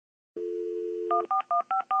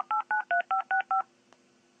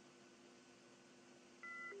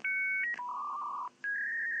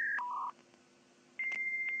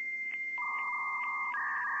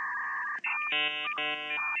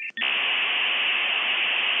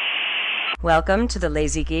Welcome to the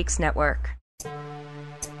Lazy Geeks Network.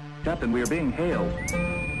 Captain, we are being hailed.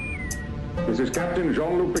 This is Captain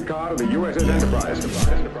Jean-Luc Picard of the USS Enterprise.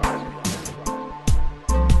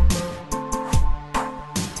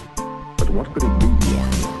 But what could it be?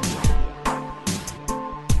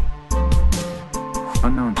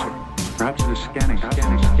 Unknown, sir. Perhaps it is scanning.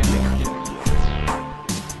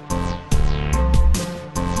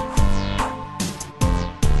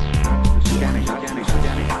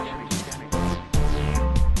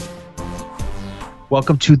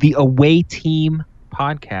 Welcome to the Away Team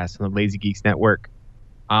podcast on the Lazy Geeks Network.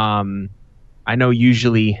 I know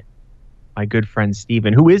usually my good friend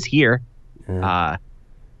Steven, who is here,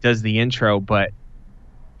 does the intro, but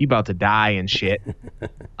he's about to die and shit.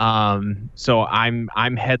 So I'm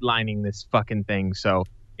headlining this fucking thing. So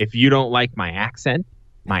if you don't like my accent,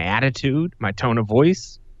 my attitude, my tone of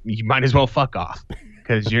voice, you might as well fuck off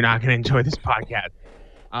because you're not going to enjoy this podcast.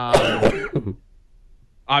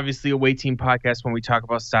 Obviously, Away Team podcast when we talk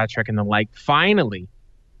about Star Trek and the like. Finally,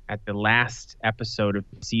 at the last episode of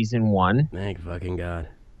season 1. Thank fucking God.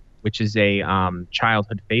 Which is a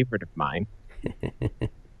childhood favorite of mine.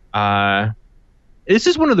 This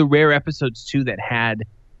is one of the rare episodes, too, that had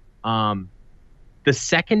the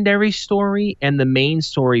secondary story and the main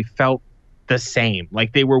story felt the same.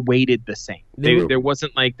 Like they were weighted the same. There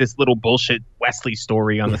wasn't like this little bullshit Wesley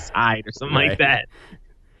story on the side or something like that.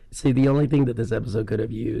 See, the only thing that this episode could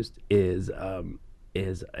have used is a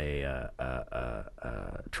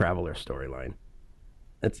Traveler storyline.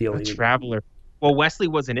 That's the only Traveler. Well, Wesley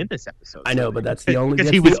wasn't in this episode. I know, but that's the only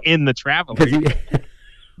because he was in the Traveler.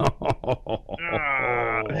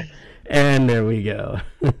 And there we go.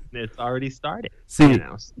 It's already started. See,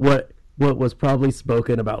 what was probably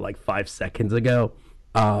spoken about like 5 seconds ago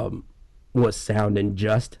was sounding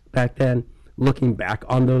just back then. Looking back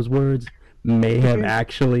on those words, may have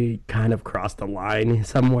actually kind of crossed a line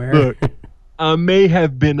somewhere. Look, I may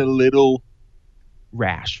have been a little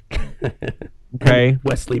rash. Okay?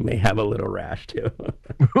 Wesley may have a little rash, too.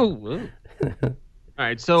 All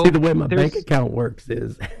right, so... See, the way my bank account works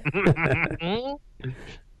is...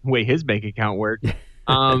 way his bank account works.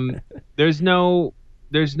 There's no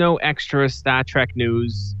extra Star Trek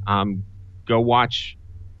news. Go watch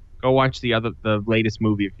the latest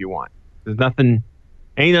movie if you want. There's nothing...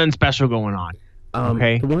 Ain't nothing special going on.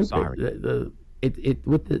 Okay, sorry.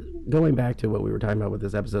 Going back to what we were talking about with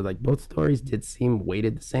this episode, like both stories did seem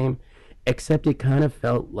weighted the same, except it kind of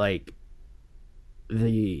felt like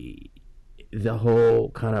the whole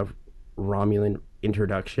kind of Romulan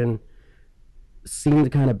introduction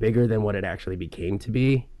seemed kind of bigger than what it actually became to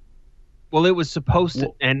be. Well, it was supposed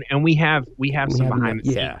to, and we have some behind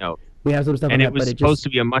the scenes notes. We have some stuff, and it was supposed to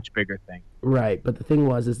be a much bigger thing, right? But the thing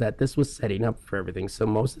is that this was setting up for everything. So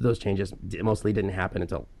most of those changes mostly didn't happen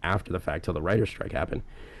until after the fact, till the writer's strike happened.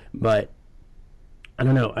 But I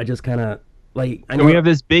don't know. I just kind of like. I know we have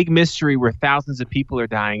this big mystery where thousands of people are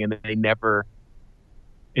dying, and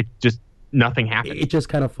nothing happens. It just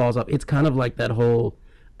kind of falls off. It's kind of like that whole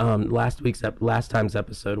last time's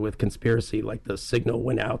episode with conspiracy. Like the signal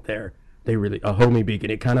went out there. A homie beacon.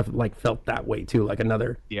 It kind of like felt that way too, like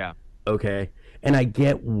another. Yeah. Okay, and I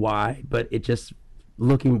get why, but it just,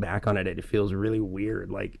 looking back on it, it feels really weird.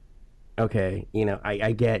 Like, okay,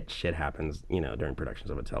 I get shit happens, during productions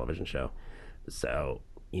of a television show. So,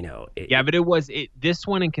 but this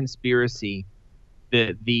one in Conspiracy,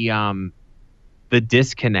 the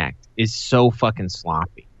disconnect is so fucking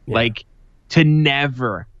sloppy. Yeah. Like, to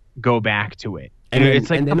never go back to it. And it's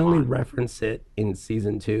like, and then only reference it in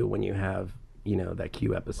season 2 when you have, that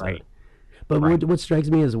Q episode. Right. But what strikes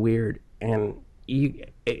me as weird, and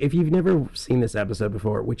if you've never seen this episode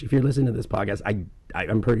before, which if you're listening to this podcast,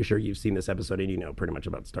 I'm pretty sure you've seen this episode and you know pretty much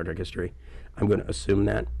about Star Trek history. I'm going to assume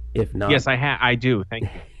that. If not, yes, I do. Thank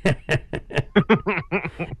you.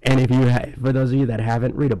 And if for those of you that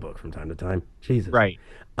haven't, read a book from time to time. Jesus, right?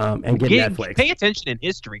 And get Netflix. Pay attention in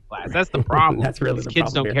history class. That's the problem. That's really the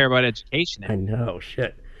kids problem don't care about education. I know,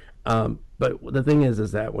 shit. But the thing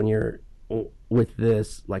is that when you're with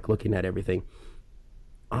this, like looking at everything,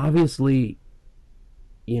 obviously,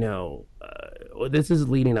 this is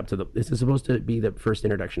leading up to this is supposed to be the first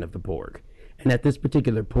introduction of the Borg. And at this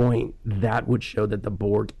particular point, that would show that the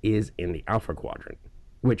Borg is in the Alpha Quadrant,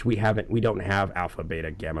 which we don't have Alpha,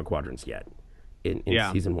 Beta, Gamma quadrants yet. in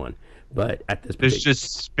Yeah. season 1. But at this There's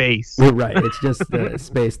just space. right, it's just the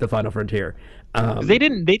space, the final frontier. 'Cause they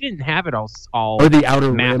didn't have it all or the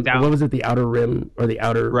outer mapped rim. out. What was it? The outer rim, or the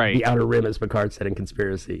outer Right. the outer rim, as Picard said in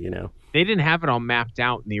Conspiracy. You know. They didn't have it all mapped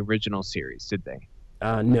out in the original series, did they?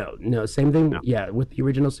 No, same thing. No. Yeah, with the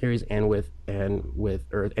original series and with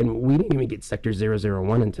Earth, and we didn't even get Sector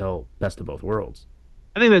 001 until Best of Both Worlds.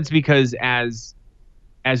 I think that's because as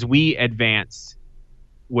we advance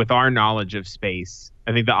with our knowledge of space,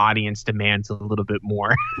 I think the audience demands a little bit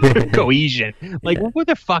more cohesion. Like, Yeah. well, where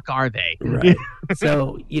the fuck are they? Right.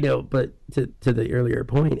 So, but to the earlier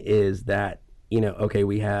point is that, okay,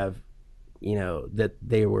 we have, that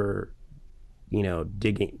they were,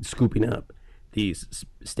 scooping up these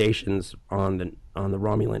stations on the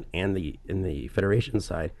Romulan and in the Federation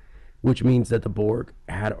side, which means that the Borg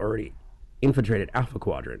had already infiltrated the Alpha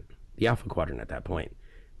Quadrant at that point.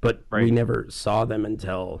 But Right. we never saw them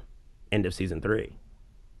until end of season 3.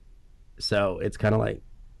 So it's kind of like,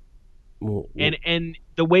 And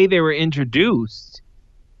the way they were introduced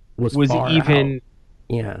was far even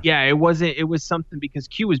out. Yeah, it was something because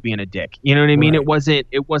Q was being a dick. You know what I mean? Right.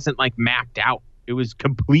 It wasn't like mapped out. It was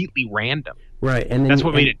completely random. Right, and then, That's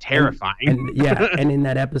what made it terrifying. And in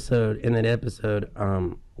that episode,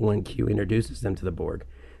 when Q introduces them to the Borg,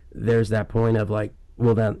 there's that point of like,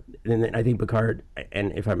 well, then, and then I think Picard,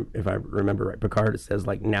 and if I remember right, Picard says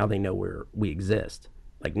like, now they know where we exist.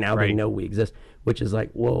 Like now they Right. know we exist, which is like,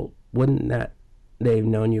 well, wouldn't that they've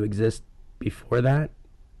known you exist before that?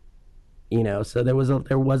 So there was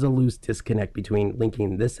a loose disconnect between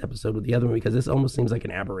linking this episode with the other one, because this almost seems like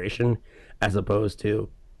an aberration as opposed to,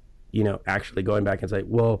 actually going back and say,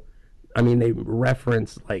 well, I mean, they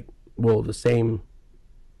reference like, well, the same,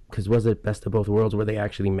 because was it Best of Both Worlds where they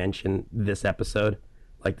actually mentioned this episode,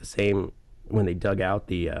 like the same when they dug out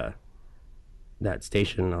the that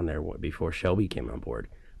station on there before Shelby came on board.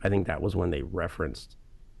 I think that was when they referenced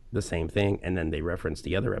the same thing, and then they referenced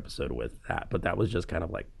the other episode with that, but that was just kind of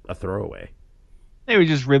like a throwaway. They were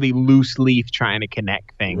just really loose leaf trying to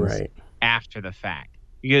connect things Right. after the fact.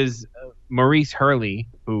 Because Maurice Hurley,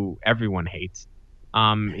 who everyone hates,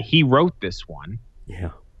 he wrote this one,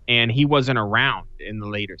 Yeah. and he wasn't around in the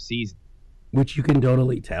later season. Which you can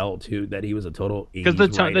totally tell too that he was a total 80s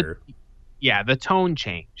Because writer. the tone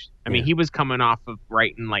changed. I mean, Yeah. he was coming off of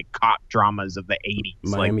writing like cop dramas of the 80s,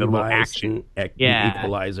 like Miami the little Vice action. and Yeah. The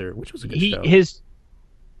Equalizer, which was a good show.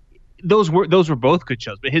 Those were both good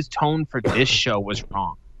shows, but his tone for this show was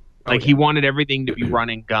wrong. Like he wanted everything to be run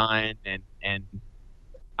and gun, and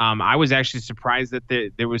I was actually surprised that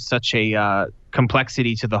there was such a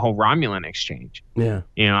complexity to the whole Romulan exchange. Yeah.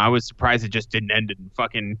 I was surprised it just didn't end in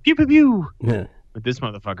fucking pew pew pew Yeah. with this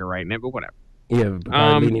motherfucker writing it, but whatever. Yeah,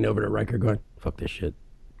 Picard leaning over to Riker going, fuck this shit.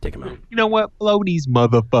 Take him out. You know what? Blow these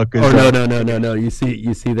motherfuckers. Oh, up. no. You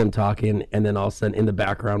see them talking, and then all of a sudden in the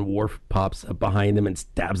background, Worf pops up behind them and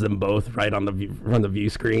stabs them both right on the view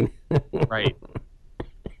screen. Right.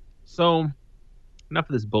 So, enough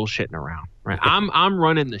of this bullshitting around. Right. I'm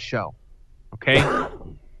running the show. Okay.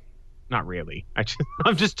 Not really.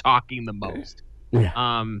 I'm just talking the most.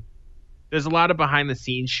 Yeah. There's a lot of behind the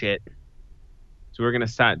scenes shit. So we're gonna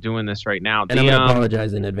start doing this right now. And I'm going to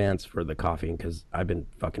apologize in advance for the coughing, because I've been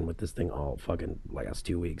fucking with this thing all fucking last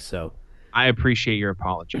 2 weeks. So I appreciate your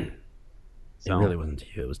apology. it really wasn't to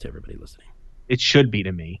you. It was to everybody listening. It should be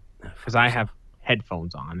to me because I have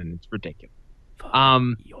headphones on and it's ridiculous. Fuck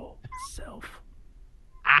yourself.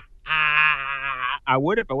 I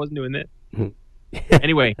would if I wasn't doing this.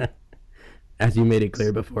 Anyway, As you made it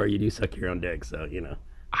clear before, you do suck your own dick, so you know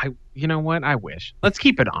what? I wish. Let's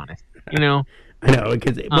keep it honest. I know,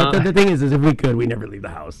 because but the thing is if we could, we never leave the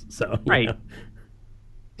house. So Right.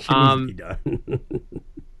 Shit needs to be done.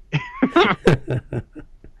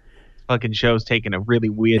 Fucking show's taking a really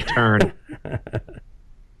weird turn,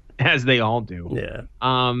 as they all do. Yeah.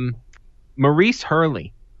 Maurice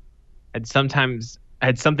Hurley had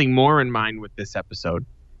something more in mind with this episode.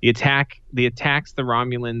 The attacks the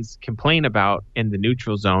Romulans complain about in the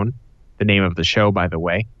neutral zone, the name of the show, by the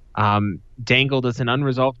way, dangled as an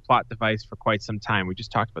unresolved plot device for quite some time. We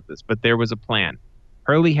just talked about this, but there was a plan.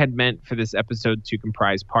 Hurley had meant for this episode to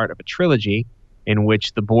comprise part of a trilogy in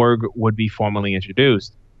which the Borg would be formally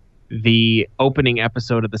introduced. The opening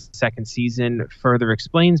episode of the second season further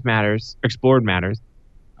explored matters,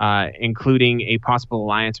 including a possible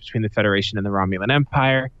alliance between the Federation and the Romulan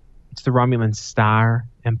Empire. It's the Romulan Star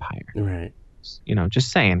Empire. Right.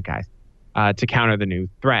 Just saying, guys, to counter the new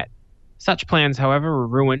threat. Such plans, however, were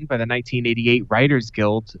ruined by the 1988 Writers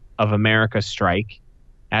Guild of America strike.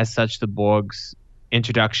 As such, the Borg's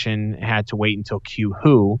introduction had to wait until Q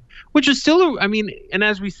Who, which was still, and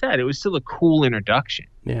as we said, it was still a cool introduction.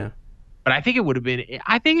 Yeah. But I think it would have been,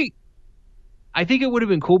 I think it would have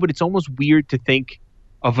been cool, but it's almost weird to think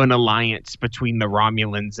of an alliance between the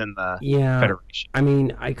Romulans and the Federation. I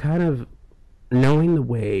mean, I kind of, knowing the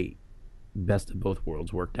way Best of Both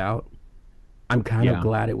Worlds worked out, I'm kind of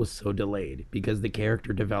glad it was so delayed, because the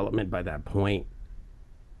character development by that point,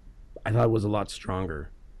 I thought was a lot stronger.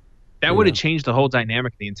 That would have changed the whole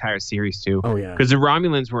dynamic of the entire series too. Oh yeah. Because the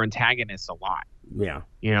Romulans were antagonists a lot. Yeah.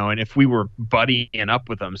 And if we were buddying up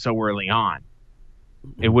with them so early on,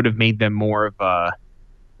 it would have made them more of a,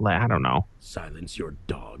 I don't know. Silence your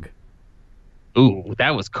dog. Ooh,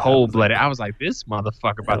 that was cold-blooded. I was like, this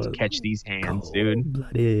motherfucker about to catch these hands, dude.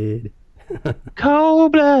 Cold-blooded.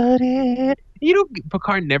 Cold-blooded.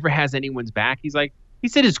 Picard never has anyone's back. He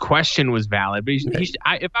said his question was valid, but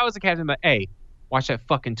if I was a captain, I'm like, hey, watch that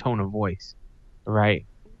fucking tone of voice, right?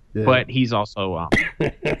 Yeah. But he's also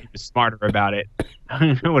smarter about it.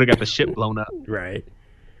 Would have got the ship blown up. Right.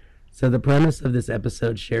 So the premise of this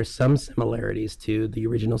episode shares some similarities to the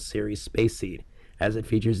original series Space Seed, as it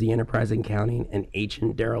features the Enterprise encountering an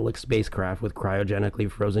ancient derelict spacecraft with cryogenically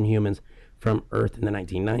frozen humans from Earth in the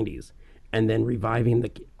 1990s, and then reviving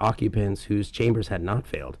the occupants whose chambers had not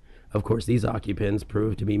failed. Of course, these occupants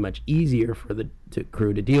proved to be much easier for the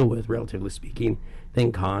crew to deal with, relatively speaking,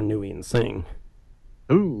 than Khan, Nui, and Singh.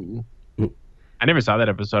 Ooh. I never saw that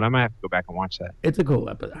episode. I might have to go back and watch that. It's a cool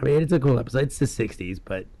episode. I mean, it's a cool episode. It's the 60s,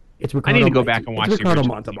 but it's Ricardo. I need to go back and watch Ricardo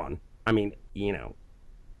Montalban. I mean,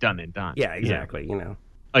 done and done. Yeah, exactly.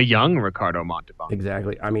 A young Ricardo Montalban.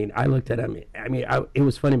 Exactly. I mean, I looked at him. It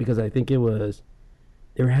was funny because I think they were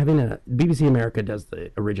having BBC America does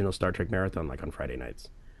the original Star Trek marathon like on Friday nights.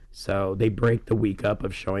 So they break the week up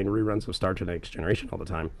of showing reruns of Star Trek Next Generation all the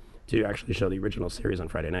time to actually show the original series on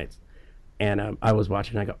Friday nights. And I was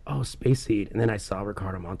watching, I go, oh, Space Seed. And then I saw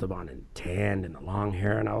Ricardo Montalban and tanned and the long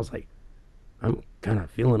hair, and I was like, I'm kind of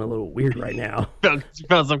feeling a little weird right now. You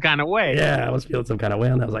felt some kind of way. Yeah, I was feeling some kind of way,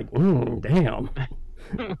 and I was like, damn.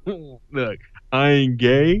 Look, I ain't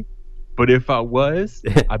gay, but if I was,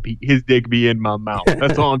 his dick be in my mouth.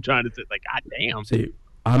 That's all I'm trying to say. Like, god damn. See,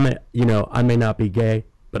 I may not be gay,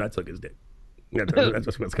 but I took his dick. That's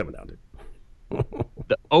just what it's coming down to.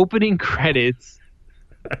 The opening credits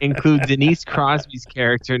include Denise Crosby's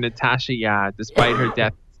character, Natasha Yad, despite her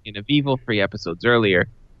death in of Evil 3 episodes earlier.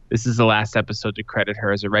 This is the last episode to credit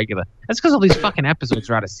her as a regular. That's because all these fucking episodes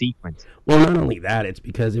are out of sequence. Well, not only that, it's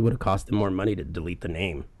because it would have cost them more money to delete the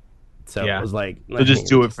name. So it was like... They'll just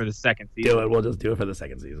do it for the second season. We'll just do it for the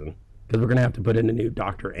second season. Because we're going to have to put in a new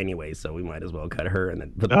doctor anyway, so we might as well cut her and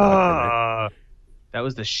then put the doctor in there. That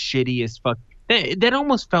was the shittiest fuck... That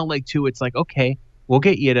almost felt like, too, it's like, okay, we'll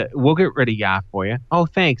get rid of Ya for you. Oh,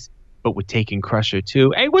 thanks. But we're taking Crusher,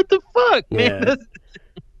 too. Hey, what the fuck, man? Yeah.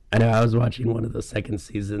 I know, I was watching one of the second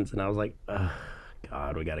seasons, and I was like, oh,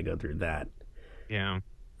 God, we got to go through that. Yeah.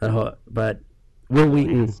 But Will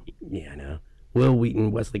Wheaton, Will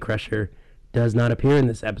Wheaton, Wesley Crusher, does not appear in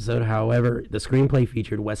this episode. However, the screenplay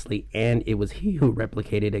featured Wesley, and it was he who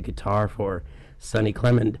replicated a guitar for Sonny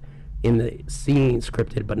Clement. In the scene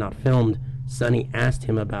scripted but not filmed, Sonny asked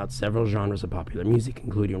him about several genres of popular music,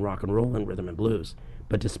 including rock and roll and rhythm and blues.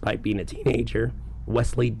 But despite being a teenager,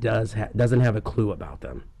 Wesley doesn't have a clue about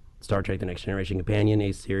them. Star Trek: The Next Generation Companion,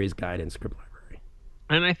 a series guide and script library.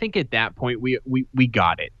 And I think at that point we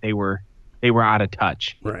got it. They were out of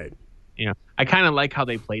touch. Right. I kind of like how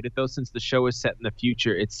they played it though. Since the show is set in the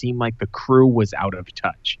future, it seemed like the crew was out of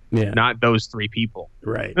touch. Yeah. Not those three people.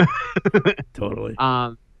 Right. Totally.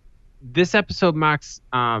 This episode marks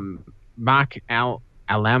Mark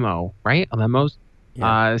Alamo, right? Alamo's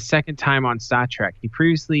second time on Star Trek. He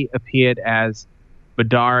previously appeared as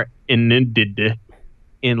Badar Inindid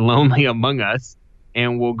in Lonely Among Us,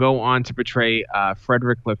 and will go on to portray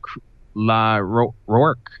Frederick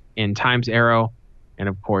Rourke in Time's Arrow, and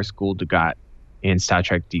of course Gul Dukat in Star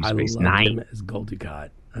Trek Deep Space Nine. I love him as Gul Dukat.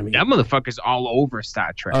 I mean, that motherfucker's all over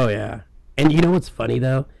Star Trek. Oh yeah, and you know what's funny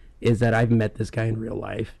though is that I've met this guy in real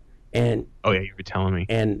life, and oh yeah, you were telling me.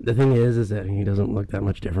 And the thing is that he doesn't look that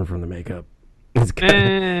much different from the makeup. It's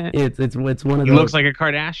one of those. He looks like a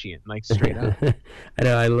Kardashian, like straight up. I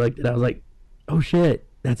know. I looked and I was like, oh shit,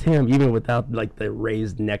 that's him, even without like the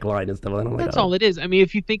raised neckline and stuff. And I'm like, that's all it is. I mean,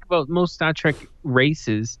 if you think about most Star Trek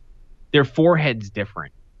races, their forehead's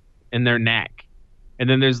different and their neck, and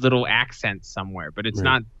then there's little accents somewhere, but it's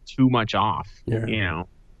not too much off. Yeah.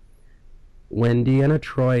 When Deanna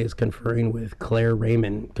Troi is conferring with Claire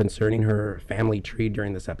Raymond concerning her family tree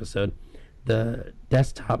during this episode, The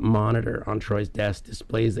desktop monitor on Troy's desk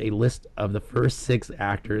displays a list of the first 6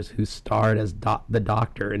 actors who starred as the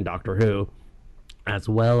Doctor in Doctor Who, as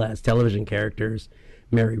well as television characters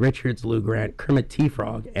Mary Richards, Lou Grant, Kermit T.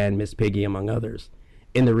 Frog, and Miss Piggy, among others.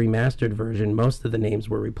 In the remastered version, most of the names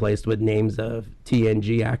were replaced with names of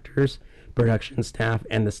TNG actors, production staff,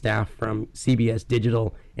 and the staff from CBS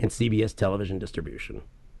Digital and CBS Television Distribution.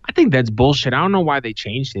 I think that's bullshit. I don't know why they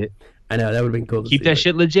changed it. I know, that would have been cool to Keep see. that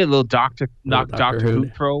shit legit. Little Doctor Who Who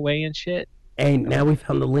throwaway and shit. And now we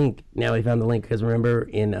found the link. Because remember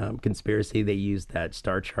in Conspiracy they used that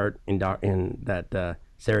star chart in that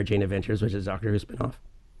Sarah Jane Adventures, which is Doctor Who spinoff.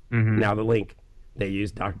 Mm-hmm. Now the link. They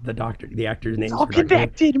used the actor's name. It's all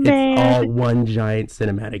connected, man. It's all one giant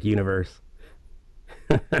cinematic universe.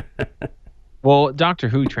 Well, Doctor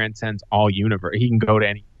Who transcends all universe. He can go to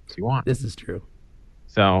any place he wants. This is true.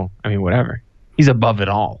 So, I mean, whatever. He's above it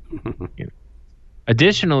all. You know.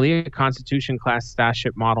 Additionally, a Constitution-class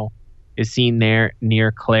starship model is seen there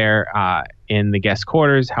near Claire in the guest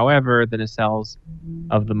quarters. However, the nacelles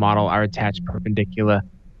of the model are attached perpendicular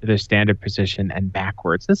to their standard position and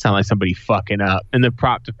backwards. That sounds like somebody fucking up in the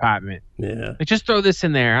prop department. Yeah. Like, just throw this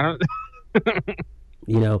in there. I don't.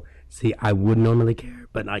 You know, see, I would normally care,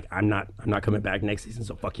 but like, I'm not coming back next season,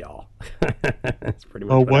 so fuck y'all. That's pretty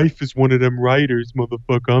much. My wife is one of them writers,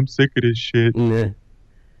 motherfucker. I'm sick of this shit. Nah.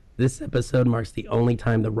 This episode marks the only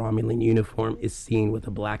time the Romulan uniform is seen with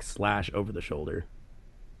a black slash over the shoulder.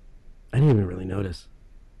 I didn't even really notice.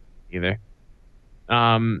 Either.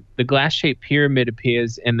 The glass-shaped pyramid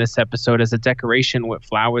appears in this episode as a decoration with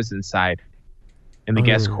flowers inside in the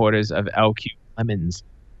guest quarters of LQ Clemens.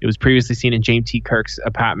 It was previously seen in James T. Kirk's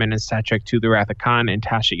apartment in Star Trek II: The Wrath of Khan, and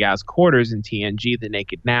Tasha Yar's quarters in TNG: The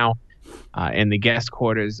Naked Now, in the guest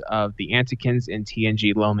quarters of the Antikins in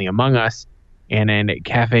TNG: Lonely Among Us, and in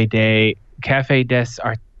Café des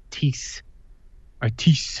Artistes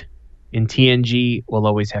in TNG We'll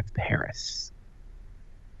Always Have Paris.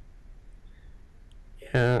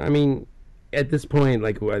 Yeah, I mean, at this point,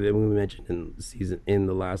 like we mentioned in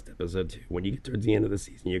the last episode too, when you get towards the end of the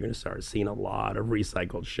season, you're going to start seeing a lot of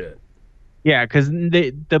recycled shit. Yeah, because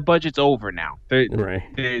the budget's over now.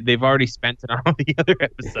 They've already spent it on all the other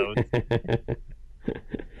episodes.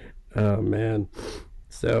 Oh man,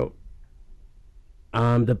 so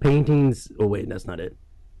the paintings. Oh wait, that's not it.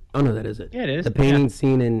 Oh no, that is it. Yeah, it is. The paintings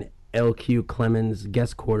seen in LQ Clemens'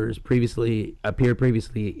 guest quarters appeared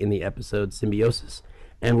previously in the episode Symbiosis,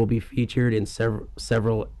 and will be featured in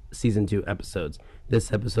several season 2 episodes.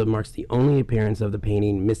 This episode marks the only appearance of the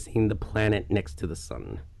painting missing the planet next to the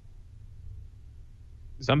sun.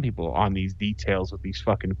 Some people on these details with these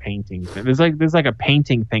fucking paintings. There's like a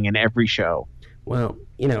painting thing in every show. Well,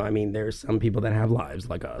 you know, I mean, there's some people that have lives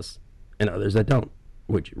like us, and others that don't.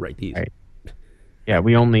 Which write these. Right. Yeah,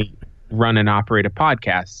 we only run and operate a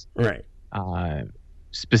podcast. Right.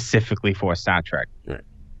 Specifically for Star Trek. Right.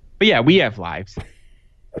 But yeah, we have lives.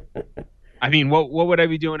 I mean, what would I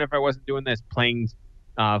be doing if I wasn't doing this? Playing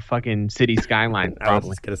fucking City Skyline, probably. I was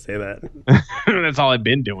just going to say that. That's all I've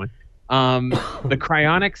been doing. The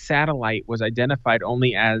cryonic satellite was identified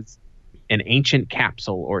only as an ancient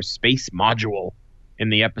capsule or space module in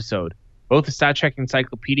the episode. Both the Star Trek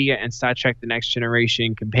Encyclopedia and Star Trek The Next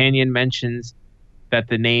Generation Companion mentions that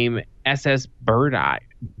the name SS Birdseye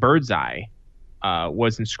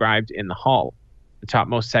was inscribed in the hull. The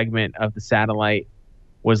topmost segment of the satellite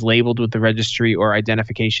was labeled with the registry or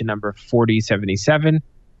identification number 4077,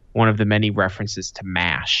 one of the many references to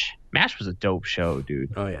MASH. MASH was a dope show,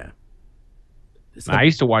 dude. Oh, yeah. I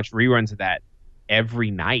used to watch reruns of that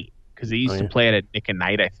every night because they used to play it at Nick and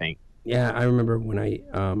Night, I think. Yeah, I remember when I,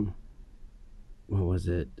 what was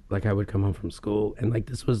it? Like, I would come home from school, and, like,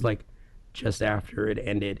 this was, like, just after it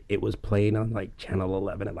ended. It was playing on, like, Channel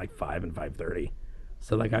 11 at, like, 5 and 5:30.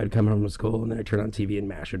 So, like, I would come home from school, and then I'd turn on TV, and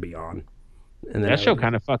MASH would be on. And then that show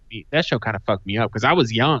kind of fucked me up because I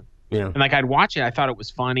was young. Yeah. And, like, I'd watch it. I thought it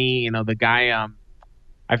was funny. You know, the guy,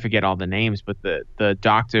 I forget all the names, but the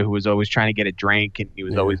doctor who was always trying to get a drink and he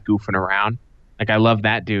was always goofing around. Like, I love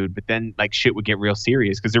that dude, but then, like, shit would get real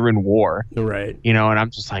serious because they're in war. Right. You know, and I'm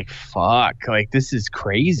just like, fuck. Like, this is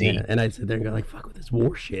crazy. Yeah. And I'd sit there and go, like, fuck with this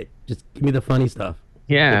war shit. Just give me the funny stuff.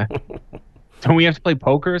 Yeah. Don't we have to play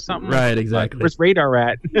poker or something? Right, exactly. Like, where's Radar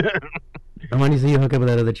at? I want to see you hook up with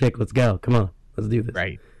that other chick. Let's go. Come on. Let's do this.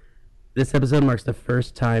 Right. This episode marks the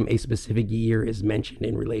first time a specific year is mentioned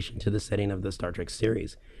in relation to the setting of the Star Trek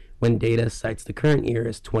series. When Data cites the current year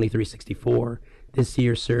as 2364, this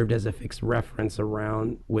year served as a fixed reference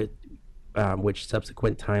around with which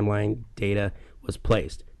subsequent timeline data was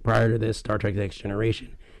placed. Prior to this, Star Trek The Next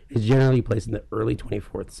Generation is generally placed in the early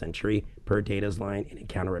 24th century per Data's line in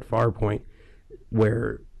Encounter at Farpoint.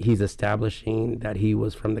 where he's establishing that he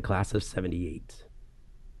was from the class of 78.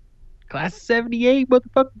 Class of 78,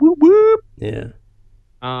 motherfucker. Whoop whoop. Yeah.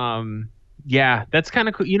 Yeah, that's kind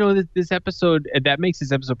of cool. You know, this episode, that makes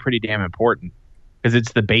this episode pretty damn important because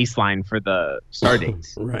it's the baseline for the star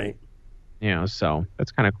dates. Right. You know, so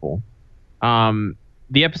that's kind of cool.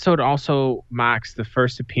 The episode also marks the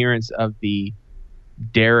first appearance of the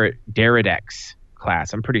Deridex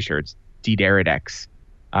class. I'm pretty sure it's Deridex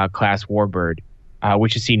class Warbird,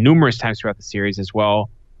 which is seen numerous times throughout the series, as well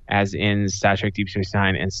as in Star Trek Deep Space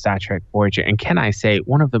Nine and Star Trek Voyager. And can I say,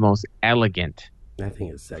 one of the most elegant I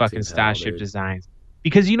think it's sexy fucking starship designs.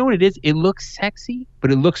 Because you know what it is? It looks sexy,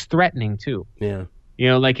 but it looks threatening too. Yeah. You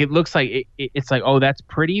know, like it looks like it's like, oh, that's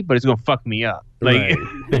pretty, but it's gonna fuck me up. Like,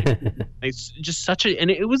 Right. it's just such a,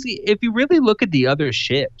 and it was, if you really look at the other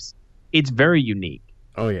ships, it's very unique.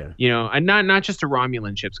 Oh yeah. You know, and not just the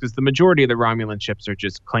Romulan ships, because the majority of the Romulan ships are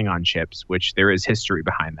just Klingon ships, which there is history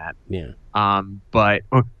behind that. Yeah. But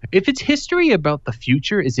if it's history about the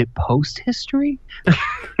future, is it post-history?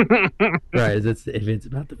 Right. If it's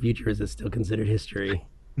about the future, is it still considered history?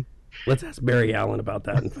 Let's ask Barry Allen about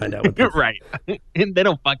that and find out what that's Right. And they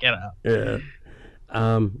don't fuck it up. Yeah.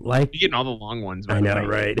 You're getting all the long ones. By I the know,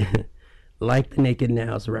 way. right? Like the Naked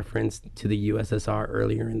Now's reference to the USSR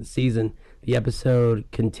earlier in the season, the episode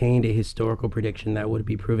contained a historical prediction that would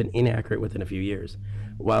be proven inaccurate within a few years.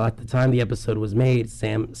 While at the time the episode was made,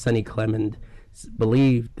 Sonny Clement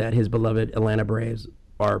believed that his beloved Atlanta Braves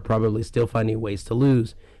are probably still finding ways to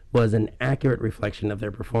lose, was an accurate reflection of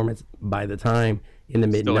their performance by the time in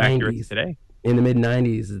the Still accurate mid-90s. today. In the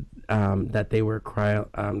mid-90s, that they were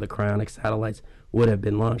the cryonic satellites would have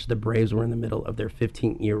been launched. The Braves were in the middle of their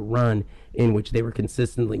 15-year run in which they were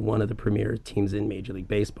consistently one of the premier teams in Major League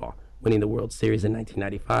Baseball, winning the World Series in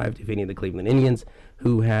 1995, defeating the Cleveland Indians,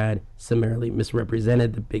 who had summarily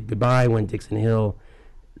misrepresented the big goodbye when Dixon Hill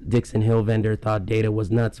vendor thought Data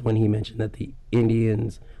was nuts when he mentioned that the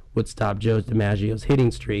Indians would stop Joe DiMaggio's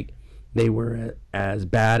hitting streak. They were as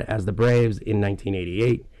bad as the Braves in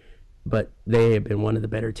 1988, but they had been one of the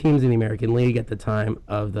better teams in the American League at the time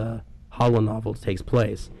of the Hollow novel takes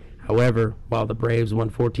place. However, while the Braves won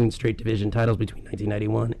 14 straight division titles between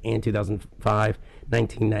 1991 and 2005,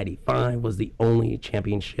 1995 was the only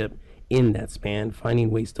championship in that span,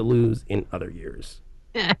 finding ways to lose in other years.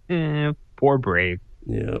 Poor Brave.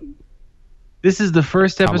 Yeah. This is the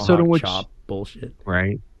first episode in which chop bullshit.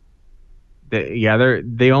 Right. They're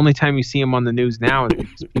the only time you see them on the news now is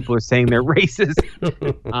because people are saying they're racist.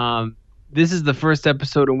 This is the first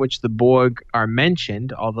episode in which the Borg are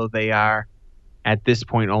mentioned, although they are, at this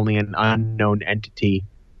point, only an unknown entity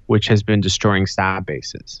which has been destroying star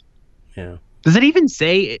bases. Yeah. Does it even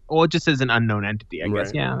say it, or just as an unknown entity, I guess?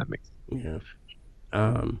 Right. Yeah, that makes sense.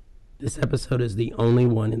 Yeah. This episode is the only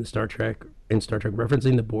one in Star Trek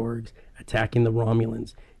referencing the Borgs attacking the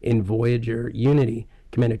Romulans. In Voyager Unity,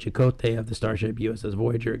 Commander Chakotay of the starship USS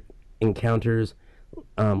Voyager encounters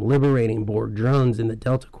liberating Borg drones in the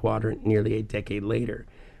Delta Quadrant nearly a decade later.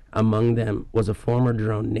 Among them was a former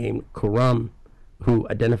drone named Kurum, who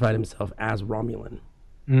identified himself as Romulan.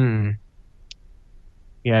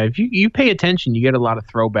 Yeah, if you pay attention, you get a lot of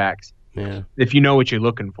throwbacks. Yeah. If you know what you're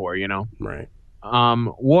looking for, you know. Right.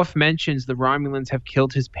 Worf mentions the Romulans have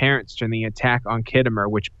killed his parents during the attack on Khitomer,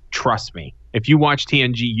 which, trust me, if you watch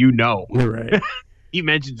TNG, you know. Right. He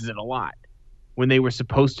mentions it a lot. When they were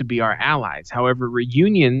supposed to be our allies. However,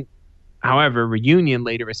 Reunion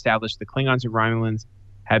later established the Klingons and Romulans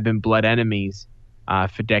had been blood enemies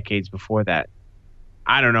for decades before that.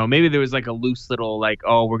 I don't know. Maybe there was like a loose little like,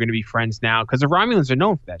 oh, we're going to be friends now. Because the Romulans are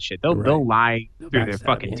known for that shit. They'll lie through their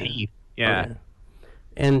fucking teeth. Yeah. Oh, yeah.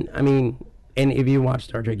 And, I mean, and if you watch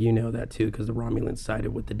Star Trek, you know that too, because the Romulans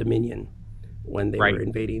sided with the Dominion when they were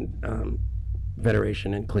invading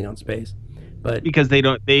Federation and Klingon space. But because the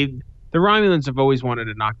Romulans have always wanted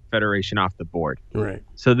to knock the Federation off the board. Right.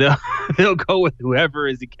 So they'll go with whoever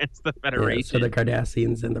is against the Federation. Yeah, so the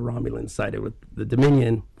Cardassians and the Romulans sided with the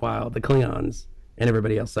Dominion, while the Klingons and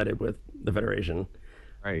everybody else sided with the Federation.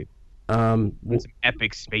 Right. Some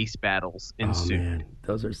epic space battles ensued. Oh man,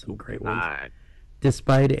 those are some great ones.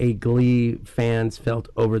 Despite a glee fans felt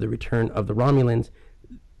over the return of the Romulans,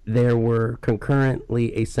 there were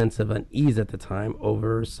concurrently a sense of unease at the time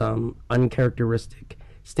over some uncharacteristic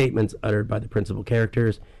statements uttered by the principal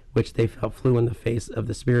characters, which they felt flew in the face of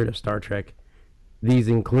the spirit of Star Trek. These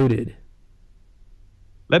included...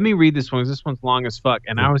 Let me read this one, because this one's long as fuck.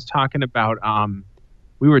 And I was talking about...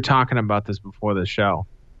 we were talking about this before the show.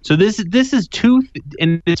 So this is two...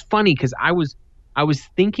 and it's funny, because I was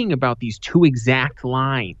thinking about these two exact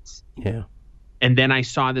lines. Yeah. And then I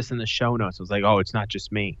saw this in the show notes. I was like, oh, it's not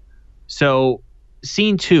just me. So,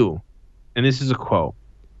 scene 2, and this is a quote,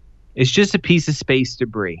 "It's just a piece of space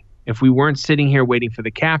debris. If we weren't sitting here waiting for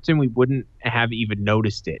the captain, we wouldn't have even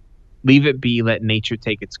noticed it. Leave it be, let nature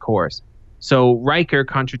take its course." So Riker,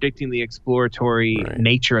 contradicting the exploratory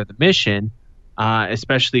nature of the mission,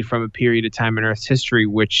 especially from a period of time in Earth's history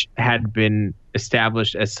which had been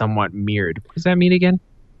established as somewhat mired. What does that mean again?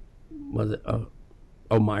 Was it?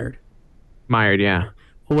 Oh, mired. Mired, yeah.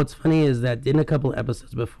 Well, what's funny is that in a couple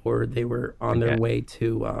episodes before, they were on their way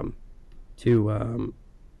to I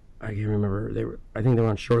can't remember. I think they were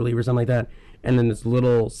on shore leave or something like that. And then this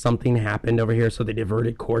little something happened over here, so they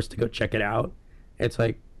diverted course to go check it out. It's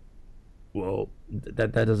like, well,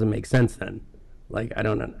 that doesn't make sense then. Like, I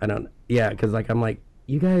don't, yeah, because like I'm like,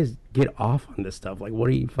 you guys get off on this stuff. Like, what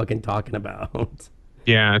are you fucking talking about?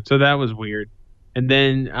 Yeah, so that was weird. And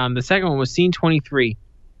then the second one was scene 23.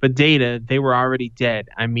 But Data, they were already dead.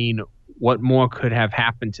 I mean, what more could have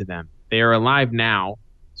happened to them? They are alive now,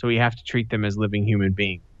 so we have to treat them as living human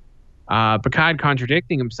beings. Picard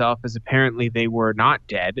contradicting himself as apparently they were not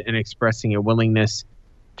dead and expressing a willingness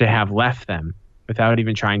to have left them without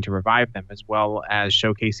even trying to revive them, as well as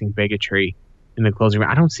showcasing bigotry in the closing.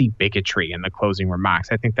 I don't see bigotry in the closing remarks.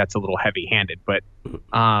 I think that's a little heavy-handed, but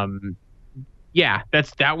yeah,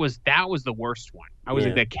 that was the worst one. I was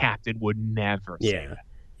like, the captain would never say that.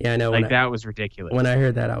 Yeah, I know. Like, that was ridiculous. When I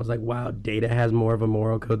heard that, I was like, wow, Data has more of a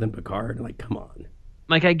moral code than Picard. Like, come on.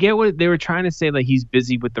 Like, I get what they were trying to say, like, he's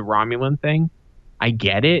busy with the Romulan thing. I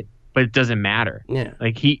get it, but it doesn't matter. Yeah.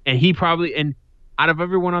 Like, he probably, and out of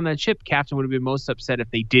everyone on that ship, Captain would have been most upset if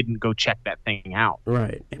they didn't go check that thing out.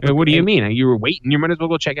 Right. What do you mean? You were waiting. You might as well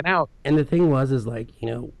go check it out. And the thing is like,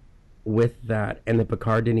 with that, and the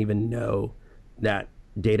Picard didn't even know that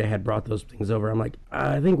Data had brought those things over. I'm like,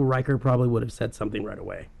 I think Riker probably would have said something right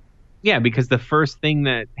away. Yeah, because the first thing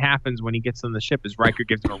that happens when he gets on the ship is Riker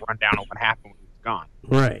gives him a rundown of what happened when he was gone.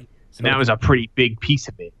 Right. So, and that was a pretty big piece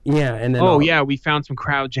of it. Yeah, and then we found some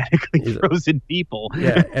cryogenically frozen people.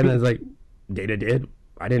 Yeah, and then it's like, Data did?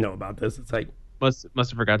 I didn't know about this. It's like, must have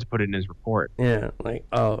forgot to put it in his report. Yeah, like,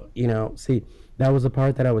 see, that was the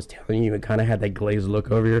part that I was telling you. It kind of had that glazed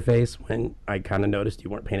look over your face when I kind of noticed you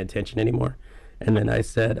weren't paying attention anymore. And then I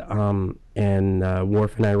said, Worf and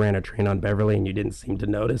I ran a train on Beverly, and you didn't seem to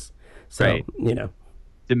notice. So, right.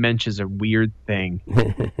 Dementia's a weird thing.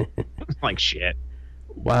 Like shit.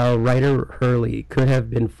 While writer Hurley could have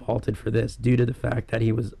been faulted for this due to the fact that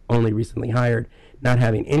he was only recently hired, not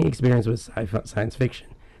having any experience with science fiction,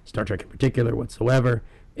 Star Trek in particular whatsoever,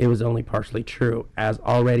 it was only partially true. As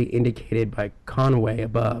already indicated by Conway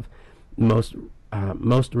above, most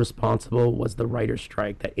responsible was the writer's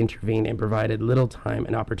strike that intervened and provided little time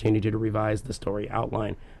and opportunity to revise the story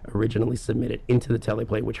outline originally submitted into the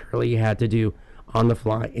teleplay, which Hurley had to do on the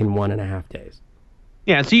fly in 1.5 days.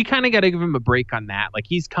 Yeah, so you kind of got to give him a break on that. Like,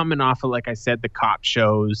 he's coming off of, like I said, the cop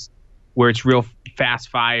shows where it's real fast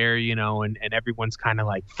fire, and everyone's kind of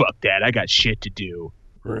like, fuck that, I got shit to do.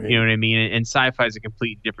 Right. You know what I mean? And sci-fi is a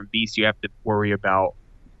completely different beast. You have to worry about.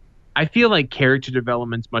 I feel like character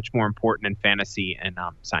development's much more important in fantasy and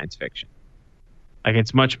science fiction. Like,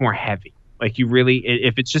 it's much more heavy. Like, you really,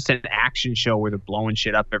 if it's just an action show where they're blowing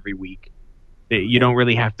shit up every week, you don't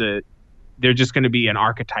really have to. They're just going to be an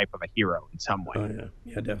archetype of a hero in some way. Oh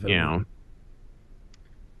yeah, definitely.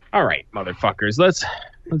 All right, motherfuckers, let's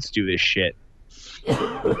do this shit.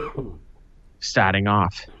 Starting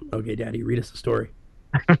off. Okay, Daddy, read us a story.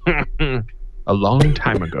 A long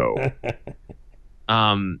time ago.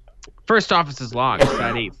 First officer's log,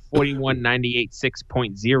 side 8,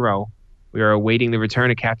 41986.0. We are awaiting the return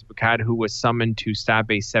of Captain Picard, who was summoned to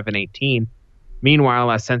Starbase 718. Meanwhile,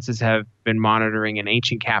 our sensors have been monitoring an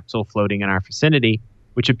ancient capsule floating in our vicinity,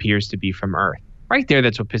 which appears to be from Earth. Right there,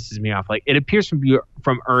 that's what pisses me off. Like, it appears from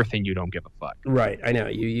Earth, and you don't give a fuck. Right, I know.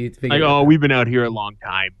 You like, oh, we've been out here a long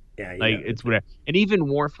time. Yeah, like, it's whatever. And even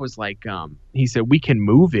Worf was like, he said, we can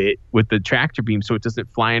move it with the tractor beam so it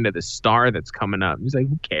doesn't fly into the star that's coming up. He's like,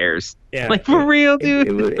 who cares? Yeah, like, for real, dude.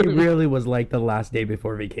 It really was like the last day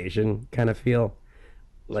before vacation kind of feel.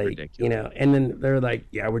 Like, and then they're like,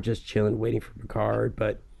 yeah, we're just chilling, waiting for Picard,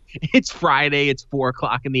 but it's Friday, it's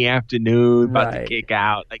 4:00 in the afternoon, about to kick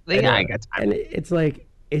out. Like, I got time. And it's like,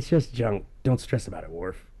 it's just junk. Don't stress about it,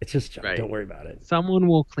 Worf. It's just junk. Right. Don't worry about it. Someone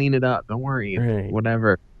will clean it up. Don't worry. Right.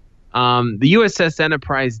 Whatever. The USS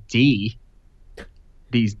Enterprise D,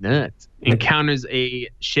 these nuts, encounters a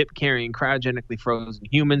ship carrying cryogenically frozen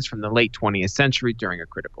humans from the late 20th century during a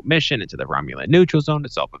critical mission into the Romulan neutral zone to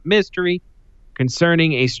solve a mystery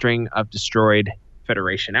concerning a string of destroyed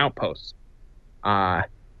Federation outposts.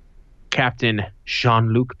 Captain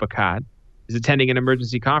Jean-Luc Picard is attending an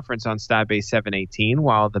emergency conference on Starbase 718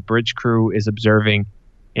 while the bridge crew is observing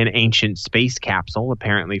an ancient space capsule,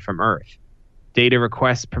 apparently from Earth. Data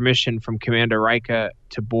requests permission from Commander Riker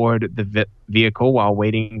to board the vehicle while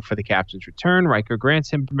waiting for the captain's return. Riker grants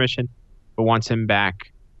him permission, but wants him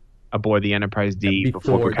back aboard the Enterprise D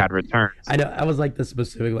before Picard returns. I know. I was like the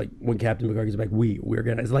specific, like when Captain Picard is like, we're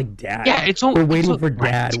gonna. It's like Dad. Yeah, we're waiting for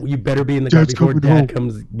Dad. You better be in the car before Dad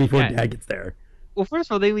comes. Before Dad gets there. Well, first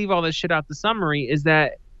of all, they leave all this shit out the summary. Is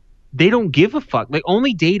that they don't give a fuck. Like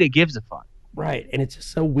only Data gives a fuck. Right, and it's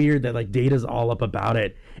just so weird that like Data's all up about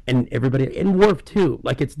it, and everybody, and Worf too.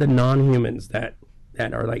 Like it's the non-humans that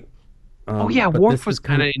are like. Worf was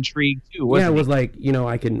kind of intrigued too. Wasn't it was like,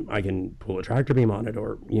 I can pull a tractor beam on it,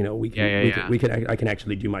 or I can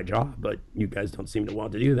actually do my job, but you guys don't seem to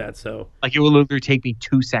want to do that. So like it will literally take me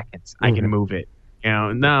 2 seconds. I can move it.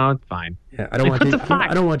 No, it's fine. Yeah, I don't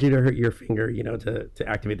want you to hurt your finger, to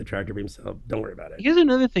activate the tractor beam. So don't worry about it. Here's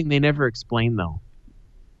another thing they never explain though.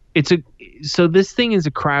 So this thing is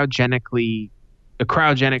a cryogenic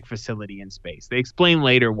facility in space. They explain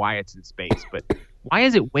later why it's in space, but why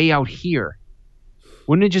is it way out here?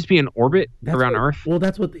 Wouldn't it just be in orbit around Earth? Well,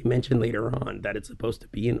 that's what they mentioned later on, that it's supposed to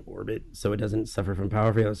be in orbit so it doesn't suffer from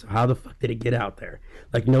power failure. So how the fuck did it get out there?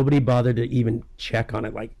 Like nobody bothered to even check on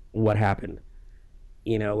it. Like what happened?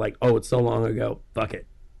 Like, oh, it's so long ago. Fuck it.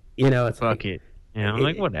 It's fuck it. Yeah, I'm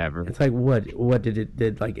like, whatever. It's like, what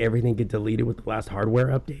did like everything get deleted with the last hardware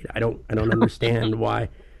update? I don't understand why.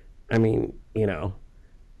 I mean,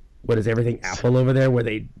 what is everything Apple over there where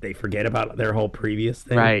they forget about their whole previous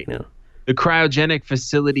thing? Right. The cryogenic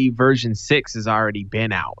facility version 6 has already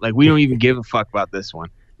been out. Like we don't even give a fuck about this one.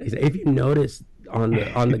 If you notice on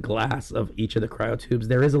the glass of each of the cryotubes,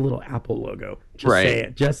 there is a little Apple logo.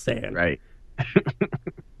 Just saying. Right.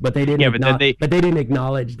 But they didn't. But they didn't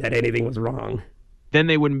acknowledge that anything was wrong. Then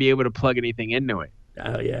they wouldn't be able to plug anything into it.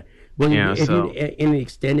 Oh yeah. Well, in the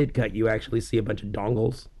extended cut, you actually see a bunch of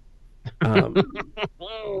dongles.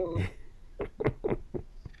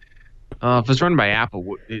 If it's run by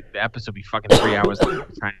Apple, the episode would be fucking 3 hours long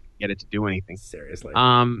trying to get it to do anything. Seriously.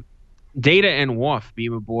 Data and Worf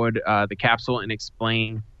beam aboard the capsule and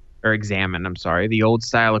examine the old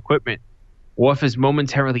style equipment. Worf is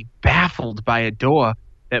momentarily baffled by a door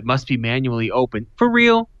that must be manually opened. For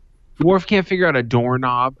real? Worf can't figure out a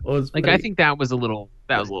doorknob. I think that was a little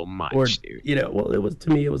much, dude. It was, to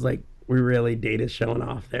me, it was like we really Data's showing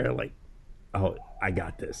off there, like, oh, I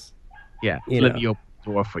got this. Yeah, let me open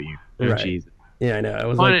the door for you. Oh, right. Jesus. Yeah, I know. I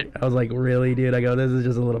was like, really, dude? I go, this is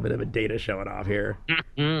just a little bit of a Data showing off here.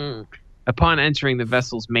 Upon entering the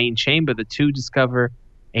vessel's main chamber, the two discover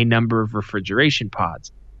a number of refrigeration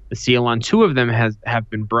pods. The seal on 2 of them have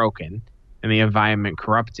been broken, and the environment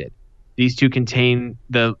corrupted. These two contain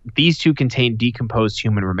decomposed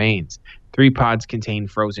human remains. 3 pods contain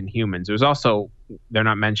frozen humans. There's also, they're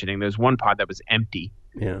not mentioning, there's 1 pod that was empty,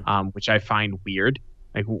 which I find weird.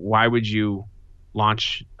 Like, why would you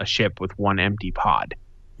launch a ship with 1 empty pod?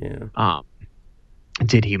 Yeah.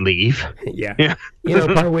 Did he leave? Yeah.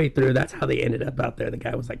 Partway through, that's how they ended up out there. The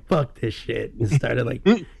guy was like, fuck this shit. And started like,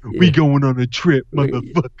 we going on a trip,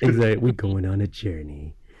 motherfucker. Exactly. We going on a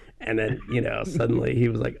journey. And then, suddenly he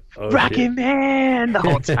was like, oh, Rocket Man the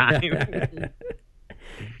whole time.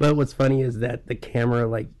 But what's funny is that the camera,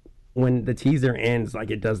 like, when the teaser ends,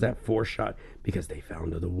 like, it does that 4 shot because they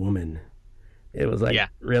found the woman. It was like,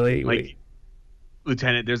 really? Like,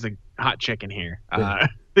 Lieutenant, there's a hot chick in here. I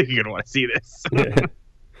think you're going to want to see this.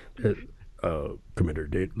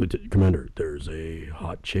 Commander, there's a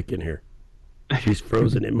hot chick in here. She's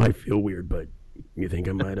frozen. It might feel weird, but you think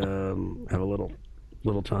I might have a little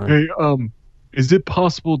time? Hey, is it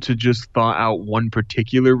possible to just thaw out one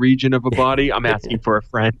particular region of a body? I'm asking for a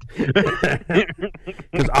friend.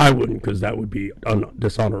 Because I wouldn't, because that would be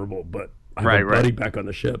dishonorable. But I have a buddy back on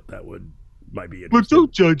the ship that might be interesting. But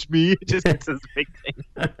don't judge me. It just gets this big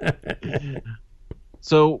thing.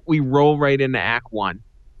 So we roll right into Act 1.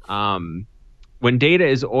 When Data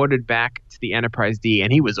is ordered back to the Enterprise D,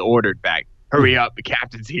 and he was ordered back. Hurry up, the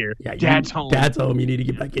captain's here. Yeah, Dad's home. Dad's home. You need to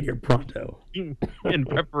get back in here pronto. In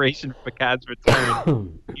preparation for Picard's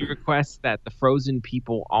return, he requests that the frozen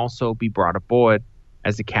people also be brought aboard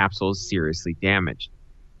as the capsule is seriously damaged.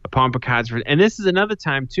 Upon Picard's and this is another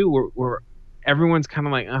time too where everyone's kind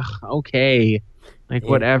of like, ugh, okay, like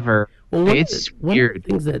whatever. Well, it's weird. One of the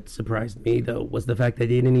things that surprised me though was the fact that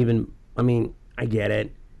they didn't even. I mean, I get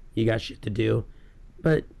it. You got shit to do,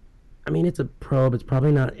 but. I mean, it's a probe. It's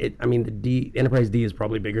probably not. The Enterprise D is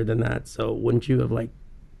probably bigger than that. So wouldn't you have like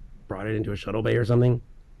brought it into a shuttle bay or something?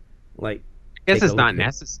 Like, I guess it's not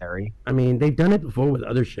necessary. I mean, they've done it before with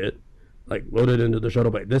other shit. like loaded into the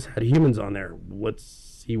shuttle bay. This had humans on there. Let's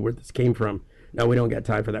see where this came from. No, we don't got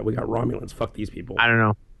time for that. We got Romulans. Fuck these people. I don't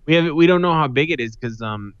know. We don't know how big it is because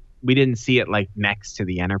we didn't see it like next to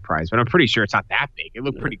the Enterprise, but I'm pretty sure it's not that big. It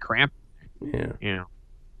looked pretty cramped. Yeah. You know.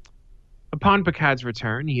 Upon Picard's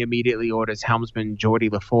return, he immediately orders helmsman Geordi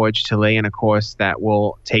LaForge to lay in a course that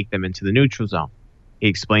will take them into the neutral zone. He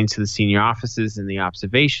explains to the senior officers in the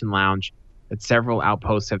observation lounge that several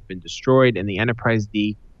outposts have been destroyed and the Enterprise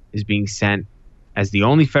D is being sent as the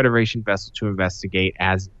only Federation vessel to investigate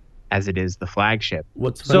as it is the flagship.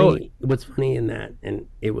 What's funny in that, and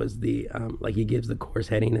it was the like he gives the course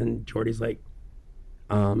heading and Geordi's like,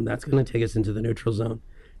 that's gonna take us into the neutral zone.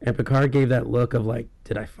 And Picard gave that look of like,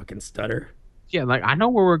 did I fucking stutter? Yeah, like I know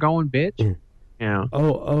where we're going, bitch. Yeah.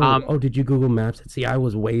 Oh, did you Google Maps it? See, I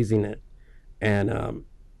was Wazing it. And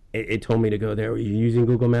it told me to go there. Were you using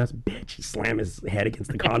Google Maps? Bitch, he slammed his head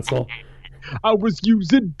against the console. I was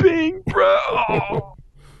using Bing, bro.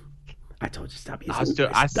 I told you stop using.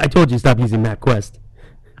 I told you stop using MapQuest.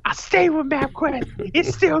 I stay with MapQuest.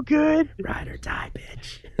 It's still good. Ride or die,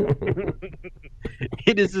 bitch.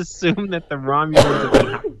 It is assumed that the Romulans have been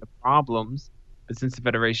having the problems, but since the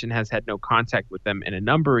Federation has had no contact with them in a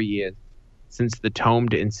number of years since the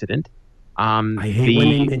Tomed incident, I hate when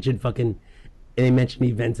they mention fucking. They mention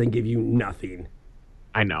events and give you nothing.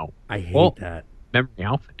 I know. I hate that. Memory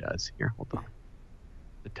Alpha does. Here, hold on.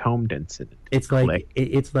 The Tomed incident. It's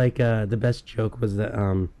like the best joke was that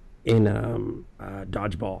in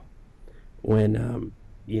Dodgeball when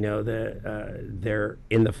they're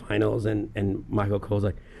in the finals and Michael Cole's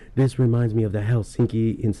like, this reminds me of the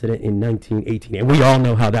Helsinki incident in 1918, and we all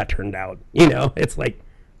know how that turned out. You know, it's like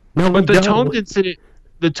no. But the Tomed incident.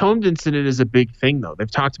 The Tomed incident is a big thing, though.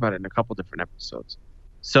 They've talked about it in a couple different episodes.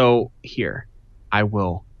 So here, I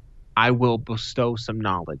will bestow some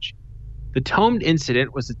knowledge. The Tomed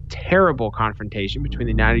incident was a terrible confrontation between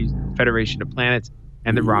the United Federation of Planets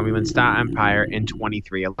and the Romulan Star Empire in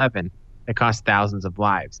 2311 that cost thousands of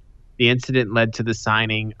lives. The incident led to the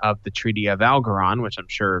signing of the Treaty of Algeron, which I'm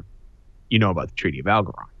sure you know about the Treaty of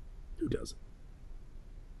Algeron. Who doesn't?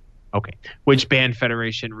 Okay. Which banned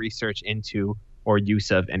Federation research into or use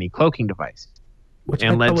of any cloaking device,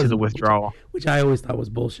 and led to the withdrawal. Which I always thought was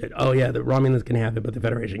bullshit. Oh yeah, the Romulans can have it, but the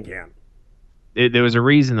Federation can't. There was a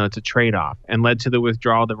reason, though. It's a trade-off, and led to the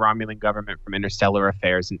withdrawal of the Romulan government from interstellar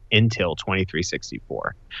affairs until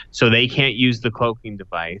 2364. So they can't use the cloaking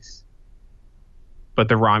device, but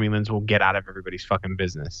the Romulans will get out of everybody's fucking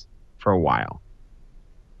business for a while.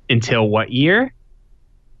 Until what year?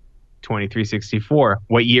 2364.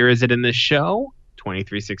 What year is it in this show?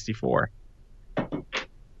 2364.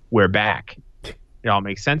 We're back. It all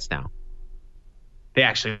makes sense now. They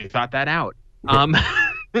actually thought that out.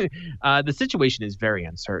 The situation is very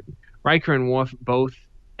uncertain. Riker and Worf both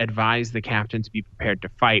advised the captain to be prepared to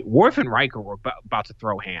fight. Worf and Riker were about to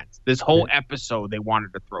throw hands. This whole episode, they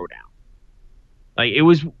wanted to throw down. Like, it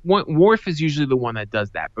was Worf is usually the one that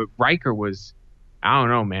does that, but Riker was, I don't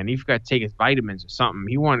know, man. He forgot to take his vitamins or something.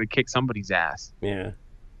 He wanted to kick somebody's ass. Yeah.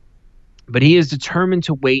 But he is determined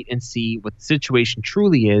to wait and see what the situation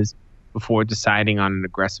truly is before deciding on an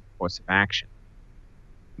aggressive course of action.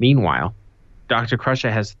 Meanwhile, Dr.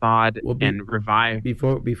 Crusher has thawed and revived.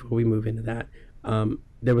 Before we move into that,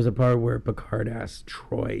 there was a part where Picard asked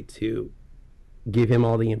Troy to give him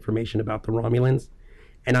all the information about the Romulans,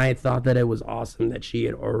 and I had thought that it was awesome that she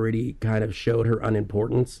had already kind of showed her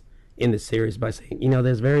unimportance in the series by saying,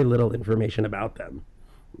 there's very little information about them.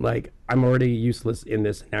 Like, I'm already useless in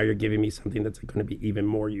this, and now you're giving me something that's going to be even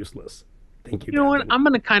more useless. Thank you. You know what? I'm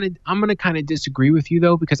gonna kind of disagree with you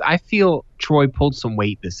though, because I feel Troy pulled some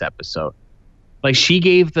weight this episode. Like, she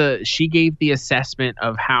gave the assessment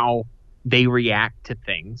of how they react to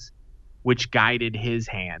things, which guided his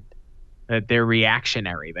hand. That they're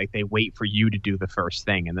reactionary, like they wait for you to do the first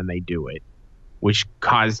thing and then they do it, which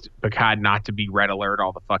caused Picard not to be red alert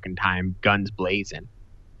all the fucking time, guns blazing.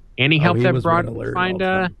 And he helped that broad find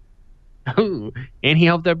and he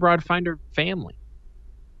helped that broad find her family.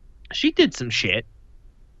 She did some shit.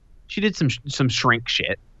 She did some shrink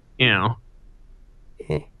shit, Give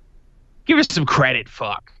her some credit,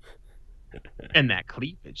 fuck. And that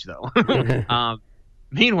cleavage, though.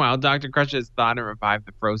 Meanwhile, Dr. Crusher has thawed and revived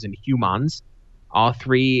the frozen humans. All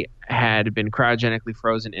three had been cryogenically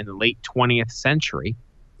frozen in the late 20th century.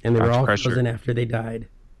 And they were all frozen after they died.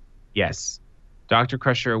 Yes. Dr.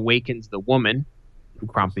 Crusher awakens the woman, who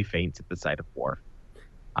promptly faints at the sight of Worf.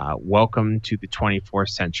 Welcome to the 24th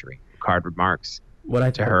century, Picard remarks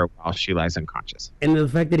to her while she lies unconscious. And the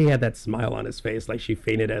fact that he had that smile on his face, like she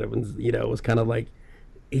fainted at it, was kind of like,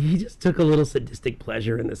 he just took a little sadistic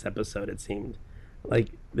pleasure in this episode, it seemed. Like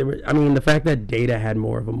there were, I mean, the fact that Data had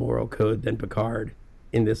more of a moral code than Picard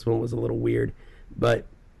in this one was a little weird, but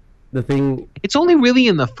the thing, It's only really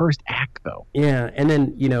in the first act, though. yeah, and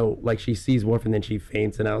then like she sees Worf and then she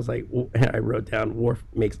faints, and I was like, I wrote down Worf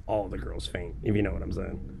makes all the girls faint, if you know what I'm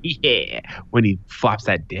saying. Yeah, when he flops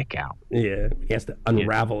that dick out. Yeah, he has to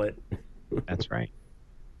unravel it. That's right.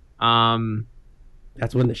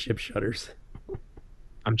 That's when the ship shudders.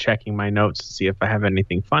 I'm checking my notes to see if I have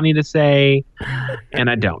anything funny to say, and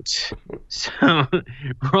I don't. So,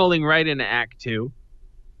 rolling right into Act 2,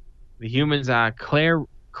 the humans are Claire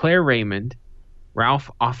Raymond,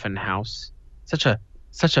 Ralph Offenhouse, such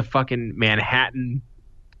a fucking Manhattan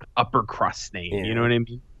upper crust name, Yeah. you know what I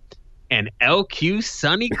mean? And LQ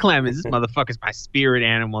Sonny Clemens, this motherfucker's my spirit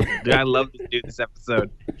animal. Dude, I love to do this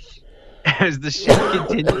episode. As the ship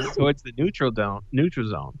continues towards the neutral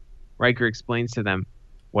zone, Riker explains to them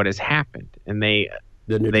what has happened, and the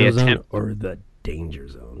neutral zone or the danger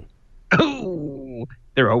zone. Oh,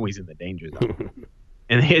 they're always in the danger zone.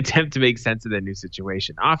 And they attempt to make sense of their new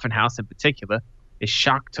situation. Offenhouse, in particular, is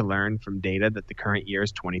shocked to learn from Data that the current year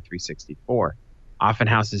is 2364.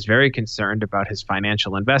 Offenhouse is very concerned about his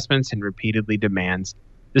financial investments and repeatedly demands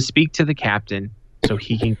to speak to the captain so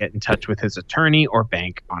he can get in touch with his attorney or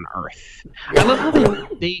bank on Earth. I love how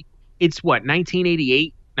it's what,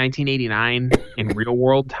 1988, 1989 in real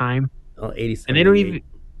world time? Oh, 87. And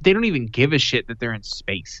they don't even give a shit that they're in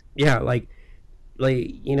space. Yeah, like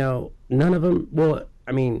none of them. Well,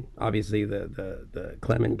 I mean, obviously the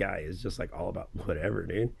Clement guy is just like all about whatever,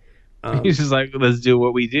 dude. He's just like, let's do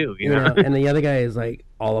what we do, you know? And the other guy is like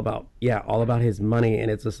all about his money,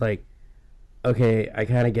 and it's just like, okay, I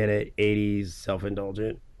kind of get it, 80s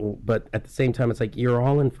self-indulgent, but at the same time, it's like you're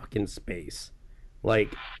all in fucking space,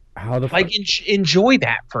 like. How the like enjoy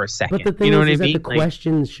that for a second. But the thing you know is what I mean? that the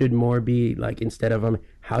questions should more be like, instead of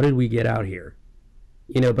how did we get out here?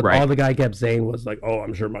 But right. All the guy kept saying was like, oh,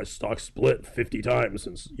 I'm sure my stock split 50 times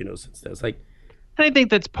since this. Like, and I think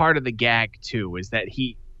that's part of the gag too, is that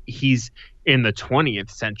he's in the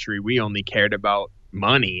 20th century. We only cared about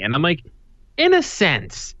money, and I'm like, in a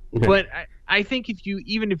sense, but I think if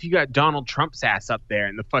you got Donald Trump's ass up there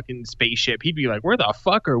in the fucking spaceship, he'd be like, where the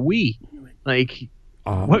fuck are we? Like.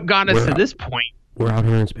 What got us to this point? We're out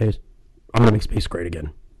here in space. I'm gonna make space great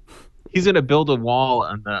again. He's gonna build a wall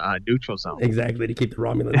on the neutral zone. Exactly, to keep the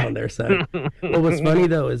Romulans on their side. Well, what's funny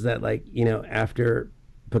though is that, like, after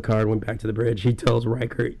Picard went back to the bridge, he tells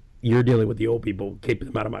Riker, "You're dealing with the old people. Keep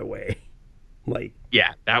them out of my way." Like,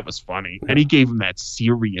 yeah, that was funny, and he gave him that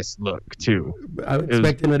serious look too. I would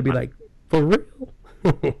expect him to be like, "For real."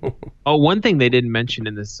 Oh, one thing they didn't mention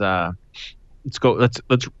in this.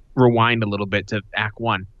 Let's rewind a little bit to Act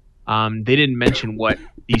 1. They didn't mention what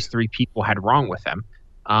these three people had wrong with them.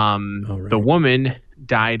 Right. The woman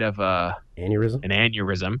died of an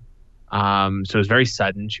aneurysm. So it was very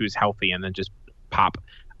sudden. She was healthy and then just pop.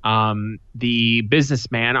 The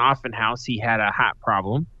businessman, Offenhouse, he had a heart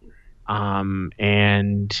problem.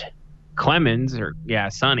 And Clemens,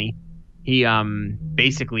 Sonny, he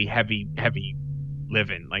basically heavy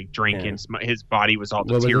living, like drinking. Yeah. His body was all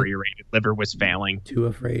deteriorated. Liver was failing. Too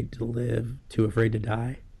afraid to live, too afraid to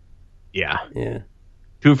die. Yeah. Yeah.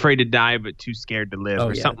 Too afraid to die, but too scared to live,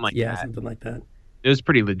 something like that. Yeah, something like that. It was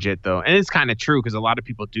pretty legit, though. And it's kind of true because a lot of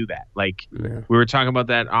people do that. Like, we were talking about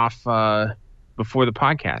that off before the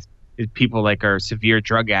podcast. People like are severe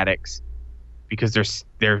drug addicts because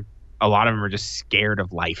they're a lot of them are just scared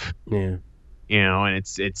of life. Yeah. And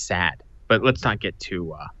it's sad. But let's not get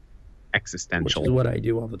too existential. Which is what I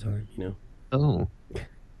do all the time, Oh.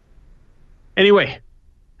 Anyways.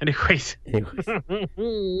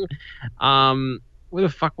 Where the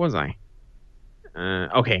fuck was I?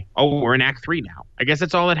 Okay. Oh, we're in Act 3 now. I guess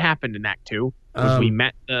that's all that happened in Act 2 was we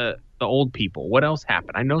met the old people. What else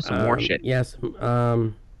happened? I know some more shit. Yes.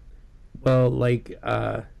 Well, like,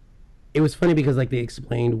 it was funny because, like, they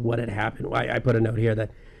explained what had happened. I put a note here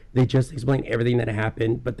that they just explained everything that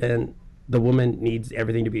happened, but then the woman needs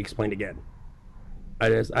everything to be explained again.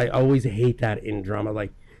 I always hate that in drama.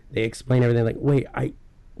 Like, they explain everything. Like, wait,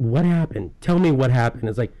 what happened? Tell me what happened.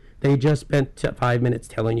 It's like they just spent 5 minutes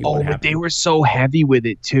telling you what happened. Oh, but they were so heavy with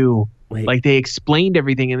it too. Like they explained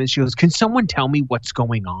everything, and then she goes, "Can someone tell me what's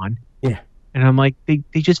going on?" Yeah, and I'm like, they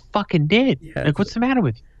just fucking did. Yeah, like, what's the matter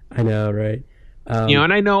with you? I know, right?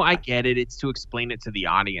 And I know I get it. It's to explain it to the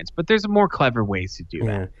audience, but there's more clever ways to do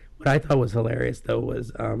that. What I thought was hilarious though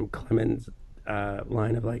was Clemens'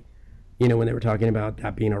 line of, like, when they were talking about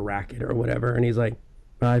that being a racket or whatever, and he's like,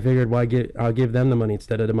 I figured I'll give them the money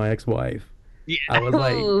instead of to my ex-wife. Yeah. I was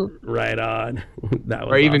like, right on. That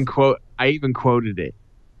was awesome. I even quoted it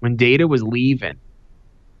when Data was leaving.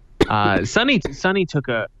 Sonny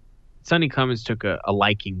Clemens took a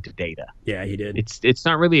liking to Data. Yeah, he did. It's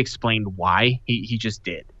not really explained why. He just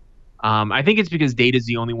did. I think it's because Data's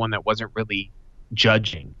the only one that wasn't really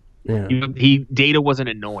judging. Yeah. Data wasn't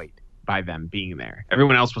annoyed by them being there.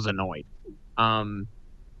 Everyone else was annoyed.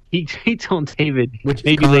 He told David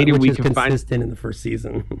maybe later we can find consistent in the first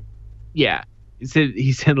season. Yeah.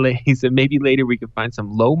 He said maybe later we could find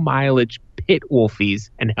some low mileage pit wolfies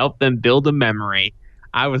and help them build a memory.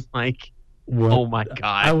 I was like, what? Oh my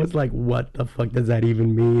god. I was like, what the fuck does that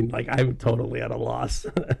even mean? Like, I'm totally at a loss.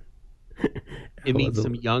 It means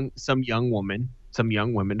some young women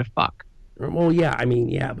to fuck. Well, yeah, I mean,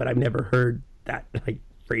 yeah, but I've never heard that like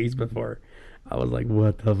phrase before. I was like,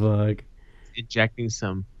 what the fuck? Injecting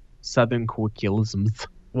some southern colloquialisms.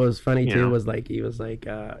 What was funny too was like he was like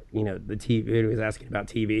the TV. He was asking about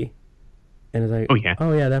TV, and it's like, oh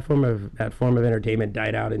yeah, that form of entertainment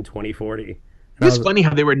died out in 2040. It was funny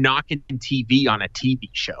how they were knocking TV on a TV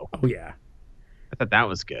show. Oh yeah, I thought that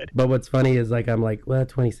was good. But what's funny is like I'm like, well,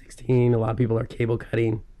 2016, a lot of people are cable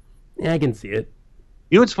cutting. Yeah, I can see it.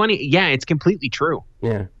 You know what's funny? Yeah, it's completely true.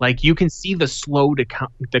 Yeah, like you can see the slow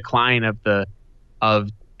decline of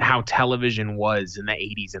how television was in the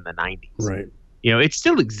 80s and the 90s. Right. You know, it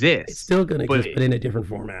still exists. It's still going to exist, but in a different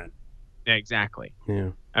format. Yeah, exactly. Yeah.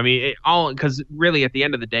 I mean, because really, at the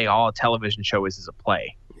end of the day, all a television show is a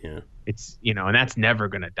play. Yeah. It's, and that's never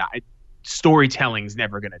going to die. Storytelling's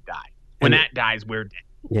never going to die. When that dies, we're dead.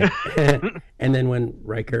 Yeah. And then when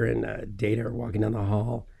Riker and Data are walking down the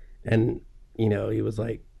hall, and, he was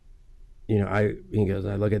like, he goes,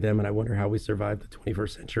 I look at them and I wonder how we survived the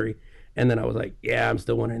 21st century. And then I was like, yeah, I'm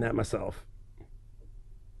still wondering that myself.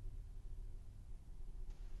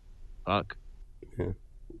 Fuck. Yeah.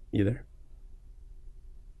 You there?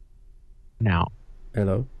 Now.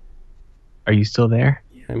 Hello? Are you still there?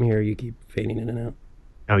 Yeah, I'm here. You keep fading in and out.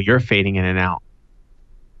 No, you're fading in and out.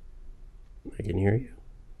 I can hear you.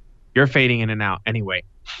 You're fading in and out. Anyway.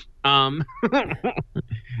 Where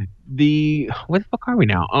the fuck are we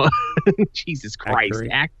now? Oh, Jesus Christ.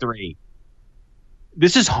 Act 3.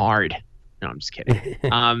 This is hard. No, I'm just kidding.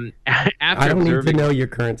 I don't need to know your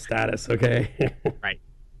current status, okay? Right.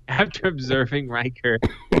 After observing Riker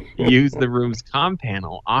use the room's comm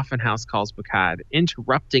panel, Offenhouse calls Picard,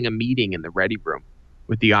 interrupting a meeting in the ready room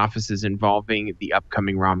with the officers involving the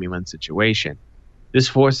upcoming Romulan situation. This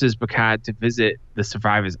forces Picard to visit the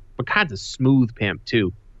survivors. Picard's a smooth pimp,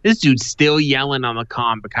 too. This dude's still yelling on the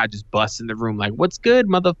comm. Picard just busts in the room like, what's good,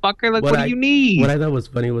 motherfucker? Like, what do you need? What I thought was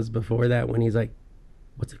funny was before that when he's like,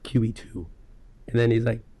 what's a QE2? And then he's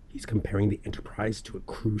like, he's comparing the Enterprise to a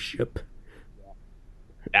cruise ship.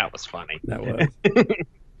 That was funny. That was.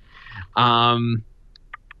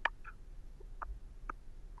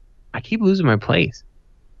 I keep losing my place.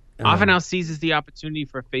 Offenhouse seizes the opportunity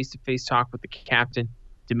for a face-to-face talk with the captain,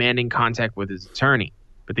 demanding contact with his attorney.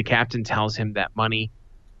 But the captain tells him that money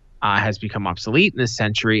has become obsolete in this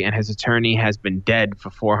century, and his attorney has been dead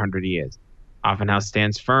for 400 years. Offenhouse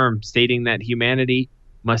stands firm, stating that humanity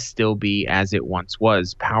must still be as it once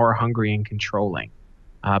was, power-hungry and controlling.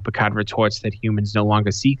 Picard retorts that humans no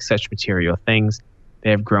longer seek such material things.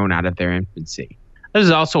 They have grown out of their infancy.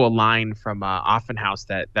 There's also a line from Offenhouse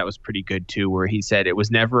that was pretty good, too, where he said it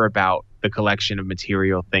was never about the collection of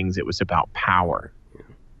material things. It was about power,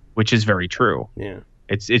 which is very true. Yeah.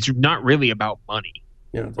 It's not really about money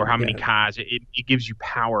or how many cars. It gives you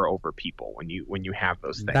power over people when you have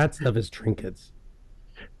those things. That stuff is trinkets.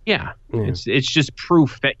 Yeah. It's just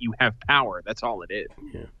proof that you have power. That's all it is.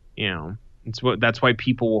 Yeah. That's why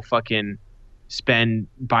people will fucking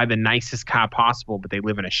buy the nicest car possible, but they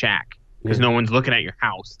live in a shack because no one's looking at your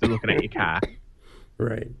house. They're looking at your car.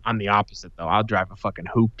 Right. I'm the opposite though. I'll drive a fucking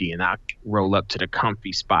hoopty and I'll roll up to the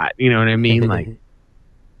comfy spot. You know what I mean? Like,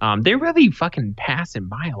 they're really fucking passing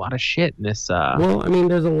by a lot of shit in this. Well, I mean,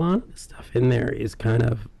 there's a lot of stuff in there is kind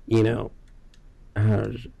of,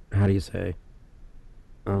 how do you say?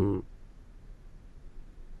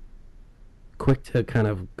 Quick to kind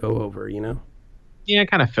of go over, Yeah,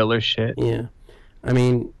 kind of filler shit. Yeah, I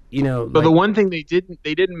mean, But the one thing they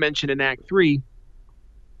didn't mention in Act 3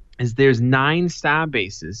 is there's 9 star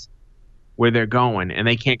bases where they're going, and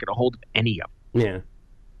they can't get a hold of any of them. Yeah,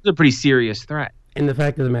 it's a pretty serious threat. And the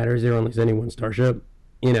fact of the matter is, they're only sending one starship.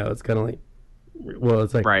 It's kind of like, well,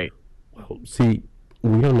 it's like, right. Well, see,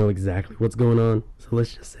 we don't know exactly what's going on, so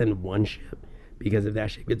let's just send one ship, because if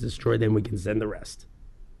that ship gets destroyed, then we can send the rest.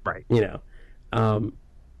 Right. The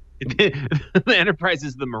Enterprise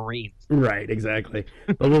is the Marines. Right, exactly.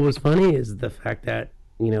 But what was funny is the fact that,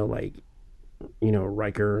 Riker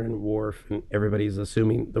and Worf and everybody's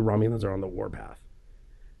assuming the Romulans are on the warpath.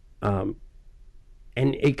 And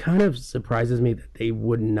And it kind of surprises me that they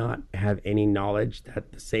would not have any knowledge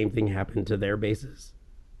that the same thing happened to their bases.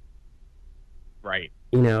 Right.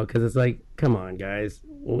 You know, because it's like, come on, guys.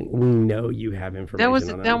 We know you have information on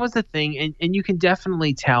them. That was the thing. And you can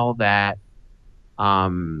definitely tell that,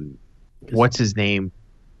 what's his name?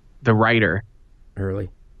 The writer. Hurley.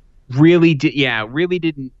 Really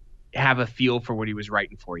didn't have a feel for what he was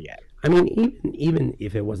writing for yet. I mean, even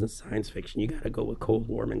if it wasn't science fiction, you got to go with Cold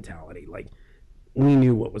War mentality. Like, we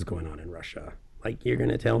knew what was going on in Russia. Like, you're going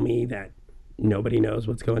to tell me that nobody knows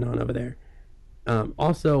what's going on over there?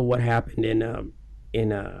 Also, what happened in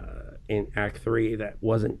Act 3 that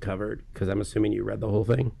wasn't covered, because I'm assuming you read the whole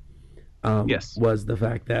thing, yes, was the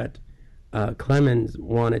fact that Clemens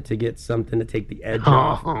wanted to get something to take the edge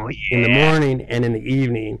off in the morning and in the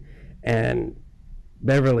evening, and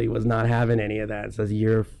Beverly was not having any of that. It says,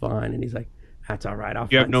 "You're fine," and he's like, "That's all right.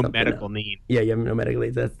 You have no medical need." Yeah, you have no medical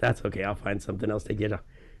needs. That's okay. I'll find something else to get.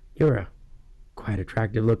 You're a quite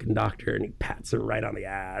attractive looking doctor, and he pats her right on the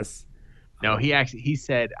ass. No, he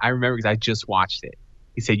said, I remember because I just watched it.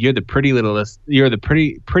 He said, you're the prettiest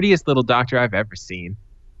little doctor I've ever seen.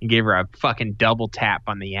 He gave her a fucking double tap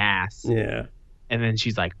on the ass. Yeah. And then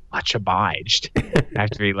she's like, much obliged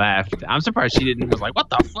after he left. I'm surprised she was like, what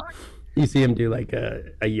the fuck? You see him do like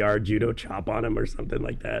a yard judo chop on him or something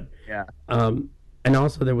like that. Yeah. And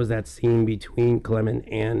also there was that scene between Clement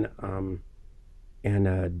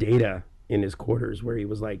and Data in his quarters where he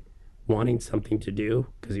was like wanting something to do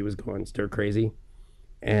because he was going stir crazy.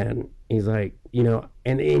 And he's like, you know,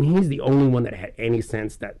 and he's the only one that had any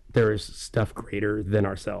sense that there is stuff greater than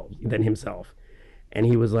himself. And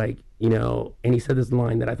he was like, you know, and he said this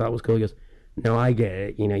line that I thought was cool. He goes, "No, I get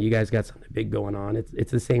it. You know, you guys got something big going on.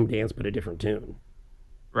 It's the same dance but a different tune."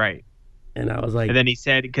 Right. And I was like, and then he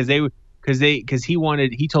said because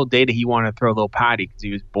he told Data he wanted to throw a little party because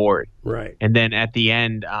he was bored. Right. And then at the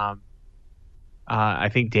end, I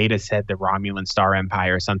think Data said the Romulan Star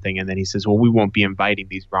Empire or something, and then he says, well, we won't be inviting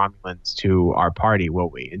these Romulans to our party, will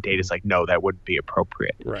we? And Data's like, no, that wouldn't be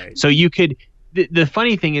appropriate. Right. So you could the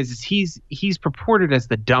funny thing is he's purported as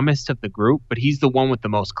the dumbest of the group, but he's the one with the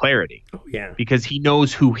most clarity. Oh yeah. Because he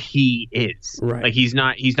knows who he is. Right. Like he's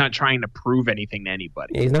not trying to prove anything to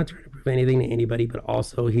anybody. Yeah, he's not trying to prove anything to anybody, but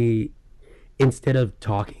also he, instead of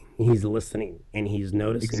talking, he's listening and he's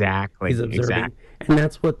noticing. Exactly. He's observing. And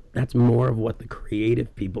that's more of what the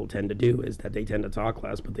creative people tend to do, is that they tend to talk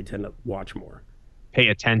less, but they tend to watch more. Pay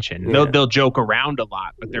attention. Yeah. They'll joke around a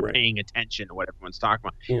lot, but they're Right. paying attention to what everyone's talking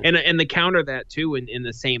about. Yeah. And the counter that too in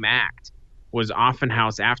the same act was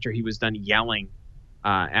Offenhouse after he was done yelling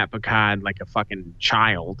at Picard like a fucking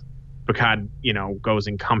child. Picard, you know, goes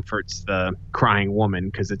and comforts the crying woman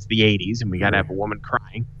because it's the 80s and we got to have a woman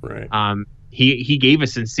crying. Right. He gave a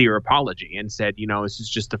sincere apology and said, you know, this is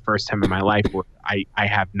just the first time in my life where I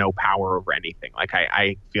have no power over anything. Like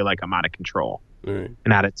I feel like I'm out of control Right.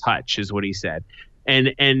 and out of touch is what he said.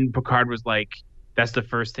 And Picard was like, that's the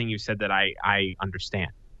first thing you said that I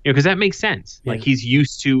understand. You know, because that makes sense. Yeah. Like he's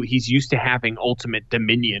used to having ultimate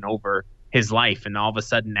dominion over his life, and all of a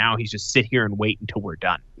sudden now he's just sit here and wait until we're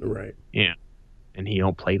done. Right. Yeah. And he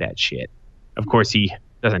don't play that shit. Of course he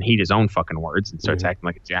doesn't heed his own fucking words and starts acting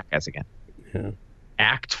like a jackass again. Yeah.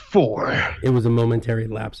 Act 4. It was a momentary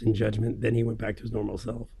lapse in judgment. Then he went back to his normal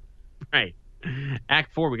self. Right.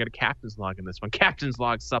 Act 4, we got a captain's log in this one. Captain's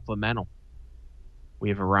log supplemental. We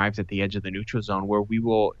have arrived at the edge of the neutral zone where we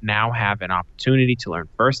will now have an opportunity to learn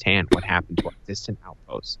firsthand what happened to our distant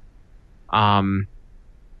outposts.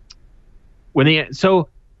 So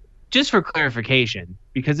just for clarification,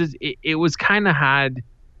 because it was kind of hard,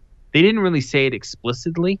 they didn't really say it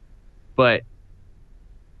explicitly, but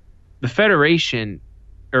the Federation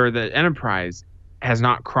or the Enterprise has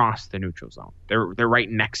not crossed the neutral zone. They're right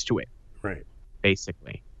next to it. Right.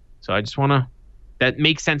 Basically. So I just want to, that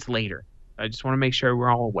makes sense later. I just want to make sure we're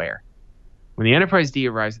all aware. When the Enterprise D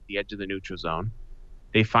arrives at the edge of the neutral zone,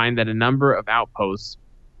 they find that a number of outposts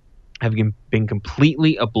have been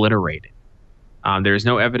completely obliterated. There is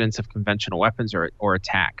no evidence of conventional weapons or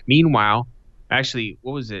attack. Meanwhile, actually,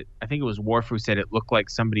 what was it? I think it was Worf who said it looked like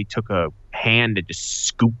somebody took a hand and just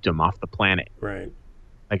scooped them off the planet. Right.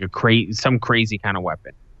 Like some crazy kind of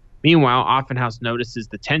weapon. Meanwhile, Offenhouse notices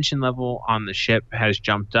the tension level on the ship has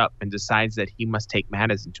jumped up and decides that he must take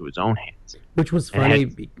matters into his own hands. Which was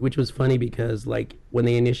funny because, like, when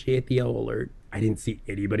they initiate the yellow alert, I didn't see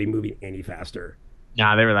anybody moving any faster.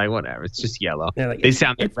 Nah, they were like, whatever. It's just yellow. Like, they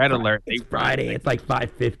sound like red alert. It's Friday. It's like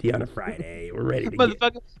 5:50 on a Friday. We're ready to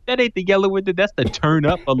Motherfucker, that ain't the yellow window. That's the turn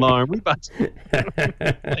up alarm. We about to.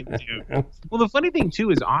 Like, dude. Well, the funny thing too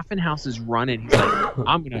is Offenhouse is running. He's like,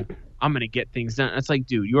 I'm gonna get things done. It's like,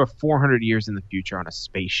 dude, you are 400 years in the future on a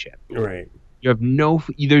spaceship. Right. You have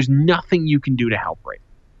there's nothing you can do to help right.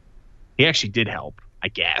 He actually did help, I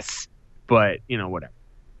guess, but whatever.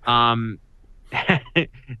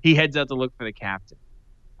 He heads out to look for the captain.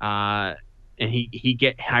 And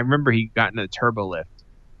I remember he got in a turbo lift,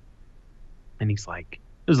 and he's like,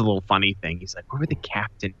 there's a little funny thing. He's like, where would the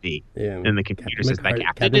captain be? Yeah. And the computer says that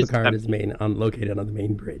captain Picard is located on the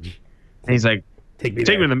main bridge. And he's like, take me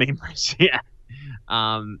to the main bridge. Yeah.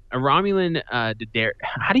 A Romulan, how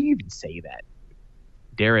do you even say that?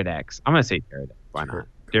 Deridex. I'm going to say Deridex. Why not?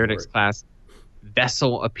 Deridex class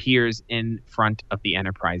vessel appears in front of the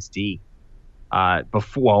Enterprise D.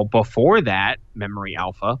 Before that, Memory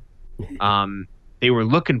Alpha, they were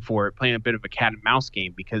looking for it, playing a bit of a cat and mouse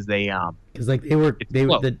game because they were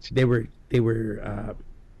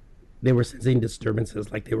sensing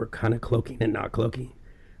disturbances, like they were kind of cloaking and not cloaking,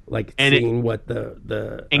 like seeing what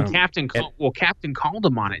Captain called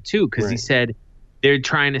him on it too, because he said they're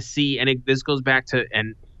trying to see, and this goes back to,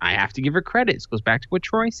 and I have to give her credit, this goes back to what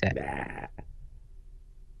Troy said.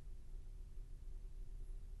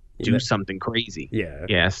 Do something crazy. Yeah.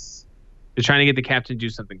 Yes. They're trying to get the captain to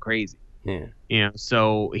do something crazy. Yeah.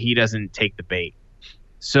 So he doesn't take the bait.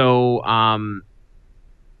 So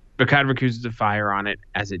Picard recuses to fire on it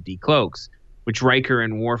as it decloaks, which Riker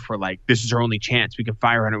and Worf were like, this is our only chance. We can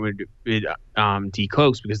fire on it when it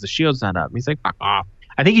decloaks because the shield's not up. And he's like, fuck off.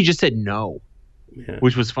 I think he just said no,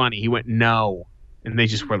 which was funny. He went no, and they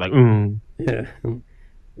just were like, Yeah.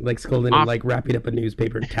 Like scolding him, like wrapping up a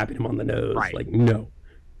newspaper and tapping him on the nose. Right. Like, no.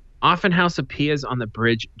 Offenhouse appears on the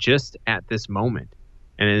bridge just at this moment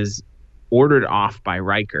and is ordered off by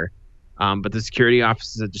Riker, but the security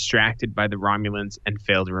officers are distracted by the Romulans and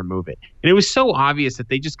fail to remove it. And it was so obvious that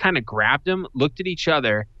they just kind of grabbed him, looked at each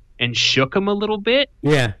other, and shook him a little bit.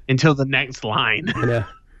 Yeah. Until the next line. Yeah.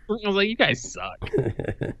 I was like, you guys suck.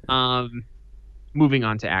 Moving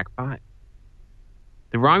on to Act 5.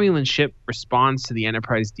 The Romulan ship responds to the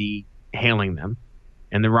Enterprise D hailing them,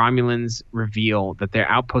 and the Romulans reveal that their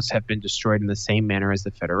outposts have been destroyed in the same manner as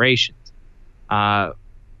the Federation's.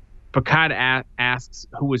 Picard asks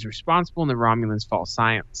who was responsible, and the Romulans fall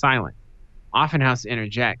silent. Offenhouse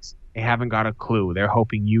interjects, they haven't got a clue. They're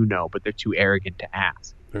hoping you know, but they're too arrogant to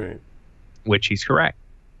ask. Right. Which he's correct.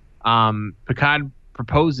 Picard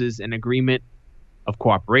proposes an agreement of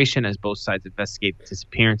cooperation as both sides investigate the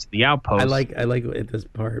disappearance of the outpost. I like at this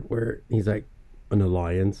part where he's like, an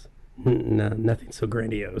alliance? No, nothing so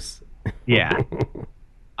grandiose. Yeah.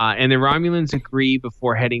 And the Romulans agree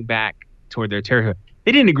before heading back toward their territory.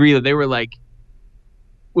 They didn't agree, though. They were like,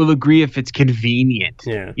 we'll agree if it's convenient.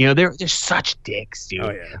 Yeah. They're such dicks, dude. Oh,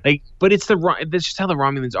 yeah. Like, but that's just how the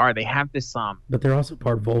Romulans are. They have this But they're also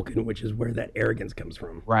part Vulcan, which is where that arrogance comes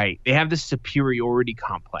from. Right. They have this superiority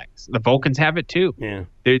complex. The Vulcans have it too. Yeah.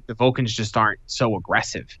 The Vulcans just aren't so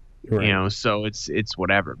aggressive. Right. So it's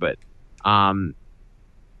whatever. But I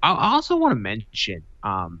also want to mention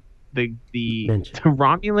the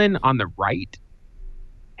Romulan on the right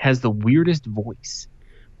has the weirdest voice.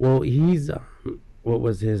 Well, he's what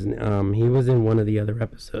was his? He was in one of the other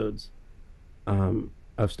episodes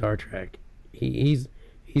of Star Trek. He's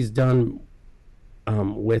done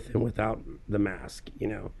with and without the mask.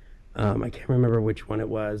 I can't remember which one it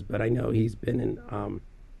was, but I know he's been in.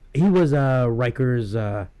 He was Riker's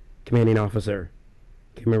commanding officer.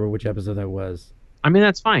 Can't remember which episode that was. I mean,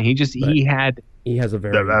 that's fine. He has a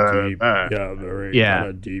very deep, kind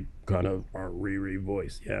of deep, kind of Riri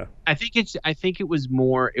voice. Yeah. I think it was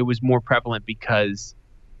more prevalent because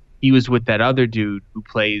he was with that other dude who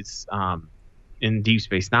plays in Deep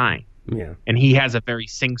Space Nine. Yeah. And he has a very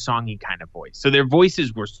sing-songy kind of voice. So their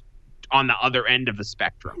voices were on the other end of the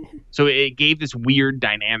spectrum. So it gave this weird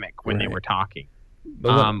dynamic when they were talking.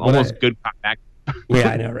 Good back. Yeah,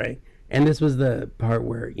 I know, right? And this was the part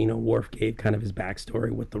where, Worf gave kind of his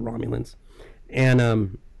backstory with the Romulans.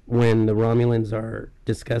 And when the Romulans are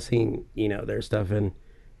discussing, their stuff and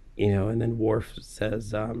then Worf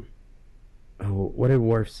says, what did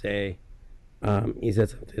Worf say? He said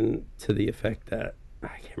something to the effect that,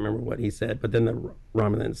 I can't remember what he said, but then the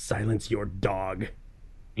Romulans, silence your dog.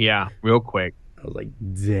 Yeah, real quick. I was like,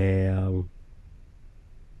 damn.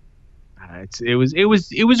 It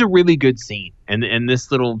was a really good scene, and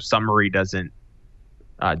this little summary doesn't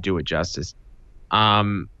do it justice.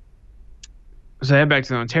 So I head back to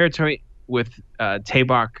their own territory with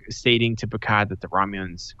Tabak stating to Picard that the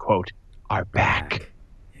Romulans, quote, are back.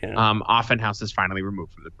 Yeah. Offenhouse is finally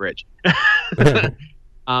removed from the bridge.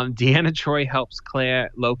 Deanna Troi helps Claire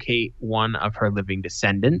locate one of her living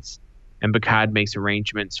descendants, and Picard makes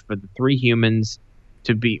arrangements for the 3 humans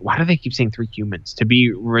to be... Why do they keep saying 3 humans? To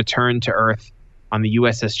be returned to Earth on the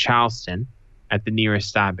USS Charleston at the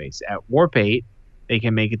nearest starbase. At Warp 8, they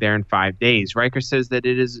can make it there in 5 days. Riker says that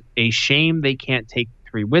it is a shame they can't take the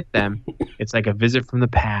 3 with them. It's like a visit from the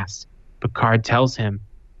past. Picard tells him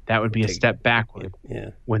that would be a step backward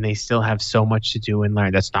when they still have so much to do and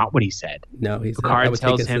learn. That's not what he said. No, he said Picard that would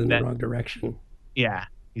tells take us him in that, the wrong direction. Yeah,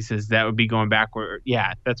 he says that would be going backward.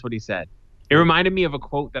 Yeah, that's what he said. It reminded me of a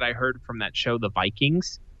quote that I heard from that show, The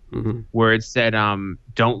Vikings, where it said,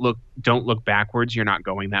 "Don't look backwards. You're not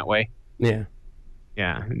going that way." Yeah,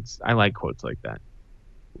 yeah. I like quotes like that.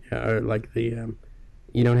 Yeah, or like the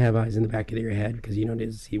you don't have eyes in the back of your head because you don't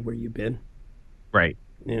need to see where you've been. Right.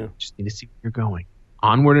 Yeah. Just need to see where you're going.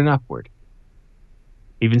 Onward and upward.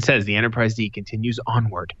 Even says the Enterprise D continues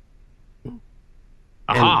onward.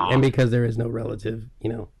 Aha! And because there is no relative,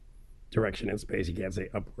 direction in space, you can't say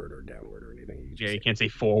upward or downward or anything. You can't say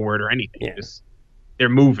forward or anything. Yeah. Just, they're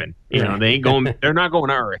moving. They ain't going. They're not going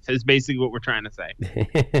to Earth. Is basically what we're trying to say.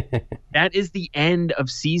 That is the end of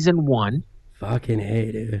season 1. Fucking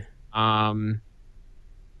hey, dude.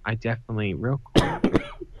 I definitely real quick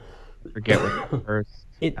forget what the first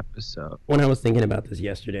episode. When I was thinking about this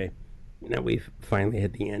yesterday, we've finally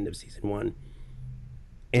hit the end of season 1,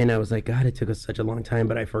 and I was like, God, it took us such a long time.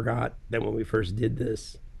 But I forgot that when we first did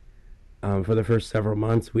this, for the first several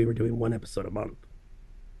months, we were doing 1 episode a month.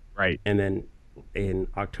 Right. And then in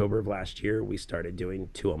October of last year, we started doing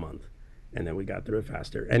 2 a month, and then we got through it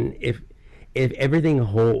faster. And if everything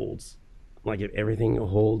holds, if everything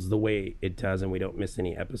holds the way it does, and we don't miss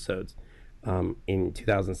any episodes, in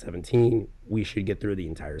 2017, we should get through the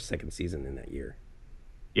entire 2nd season in that year.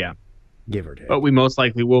 Yeah. Give or take. But we most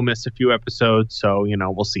likely will miss a few episodes, so,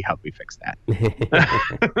 we'll see how we fix that.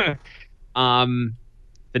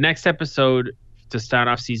 The next episode to start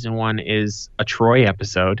off season 1 is a Troi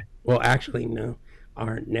episode. Well, actually, no.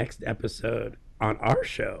 Our next episode on our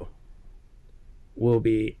show will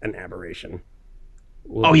be an aberration.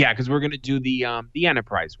 Because we're going to do the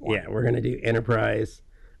Enterprise one. Yeah, we're going to do Enterprise.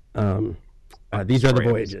 These are the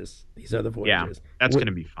voyages. These are the voyages. Yeah, that's going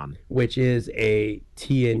to be fun. Which is a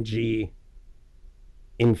TNG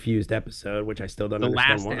infused episode, which I still don't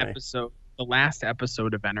understand why. The last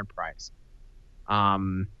episode of Enterprise,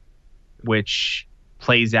 which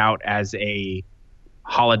plays out as a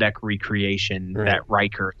holodeck recreation that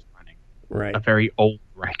Riker is running. Right. A very old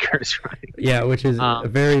Riker is running. Yeah, which is a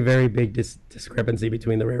very, very big discrepancy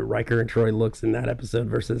between the way Riker and Troi looks in that episode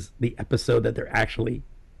versus the episode that they're actually,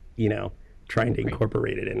 trying to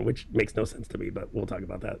incorporate it in, which makes no sense to me, but we'll talk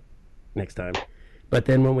about that next time. But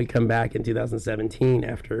then when we come back in 2017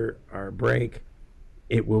 after our break,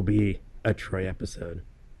 it will be a Troi episode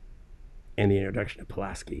and the introduction of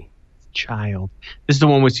Pulaski. Child. This is the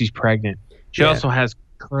one where she's pregnant. She also has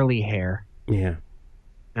curly hair. Yeah.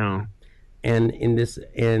 Oh. And in this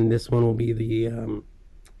one will be the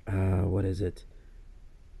what is it?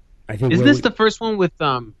 I think is this the first one with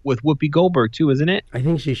Whoopi Goldberg too, isn't it? I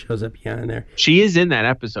think she shows up in there. She is in that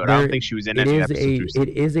episode. I don't think she was in any episode. It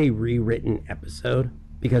is a rewritten episode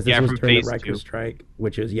because this was during the Riker strike,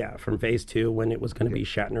 which is from Phase 2 when it was going to be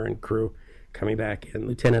Shatner and crew coming back, and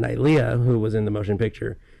Lieutenant Ilea, who was in the motion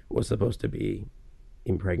picture, was supposed to be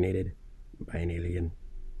impregnated by an alien,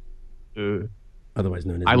 otherwise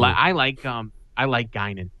known as. I like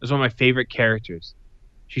Guinan. It's one of my favorite characters.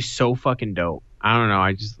 She's so fucking dope. I don't know.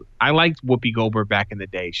 I liked Whoopi Goldberg back in the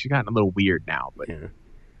day. She's gotten a little weird now, but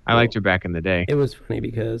I liked her back in the day. It was funny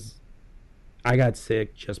because I got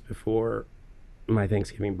sick just before my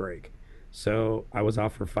Thanksgiving break. So I was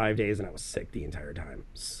off for 5 days and I was sick the entire time.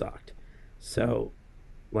 Sucked. So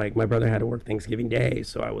my brother had to work Thanksgiving Day,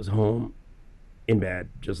 so I was home in bed,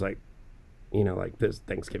 just this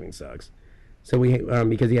Thanksgiving sucks. So we,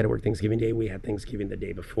 because he had to work Thanksgiving Day, we had Thanksgiving the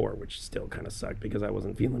day before, which still kind of sucked because I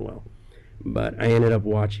wasn't feeling well. But I ended up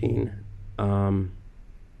watching Star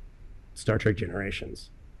Trek Generations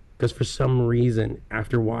because for some reason,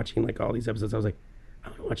 after watching all these episodes, I was like, I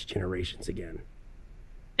want to watch Generations again.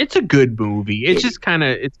 It's a good movie. It's kind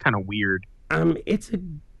of weird. It's a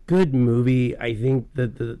good movie. I think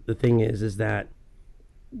that the thing is that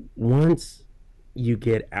once you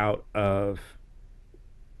get out of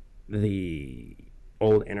the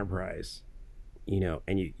old Enterprise,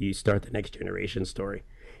 and you start the Next Generation story,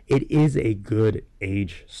 it is a good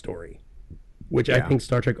age story, which I think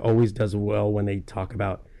Star Trek always does well when they talk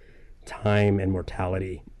about time and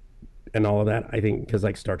mortality and all of that. I think because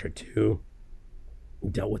Star Trek 2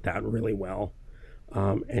 dealt with that really well.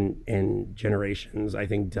 And Generations, I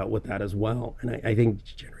think, dealt with that as well. And I think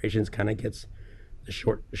Generations kind of gets the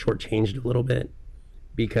shortchanged a little bit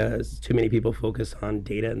because too many people focus on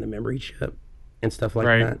Data and the memory chip and stuff like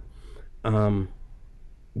that.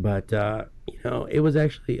 But it was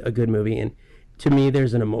actually a good movie, and to me,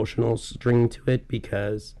 there's an emotional string to it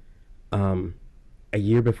because a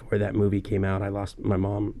year before that movie came out, I lost my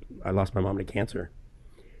mom to cancer,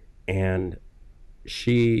 and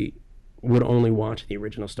she would only watch the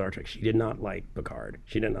original Star Trek. She did not like Picard.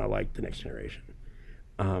 She did not like The Next Generation.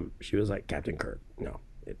 She was like, Captain Kirk. No,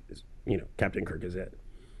 it is, Captain Kirk is it.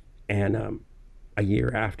 And a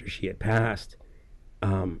year after she had passed,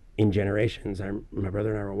 in Generations, my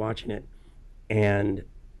brother and I were watching it, and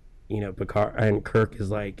Picard and Kirk is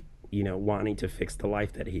like, wanting to fix the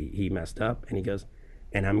life that he messed up, and he goes,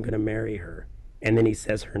 and I'm gonna marry her, and then he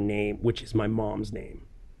says her name, which is my mom's name,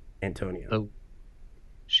 Antonia. Oh,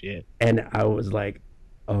 shit! And I was like,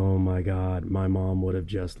 oh my god, my mom would have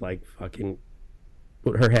just like fucking,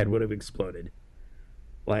 her head would have exploded.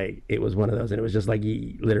 Like, it was one of those, and it was just like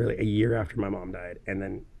literally a year after my mom died, and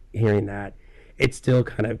then hearing that, it still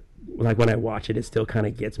kind of, like, when I watch it, it still kind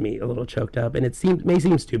of gets me a little choked up, and may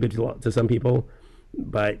seem stupid to some people,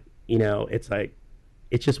 but it's like,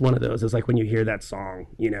 it's just one of those. It's like when you hear that song,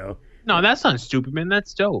 No, that's not stupid, man.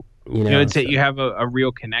 That's dope. It's that you have a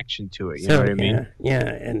real connection to it. You know what I mean? Yeah,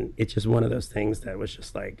 and it's just one of those things that was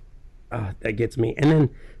just like, that gets me. And then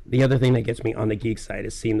the other thing that gets me on the geek side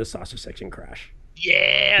is seeing the saucer section crash.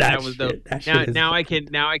 Yeah, that was dope. Now I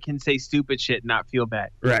can say stupid shit and not feel bad.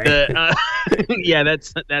 Right. Yeah,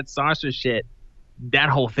 that saucer shit. That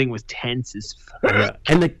whole thing was tense as fuck. Yeah.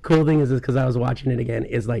 And the cool thing is because I was watching it again,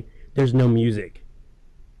 is like there's no music.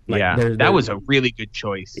 Like, that was a really good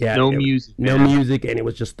choice. Yeah, no music, and it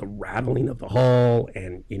was just the rattling of the hull,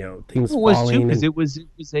 and things falling. Because it was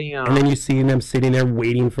a. And then you see them sitting there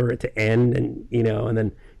waiting for it to end, and and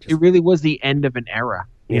then it really was the end of an era.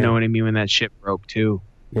 You know what I mean? When that ship broke too.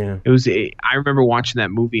 Yeah. It was. I remember watching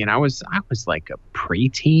that movie, and I was like a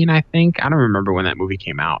preteen, I think. I don't remember when that movie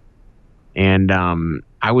came out, and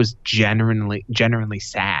I was genuinely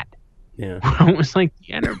sad. Yeah. It was like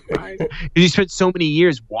the Enterprise. Because you spent so many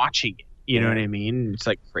years watching it. You know what I mean? It's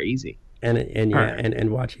like crazy.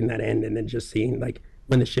 And watching that end, and then just seeing like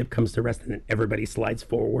when the ship comes to rest and then everybody slides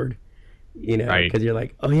forward. Because you're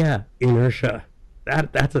like, oh yeah, inertia.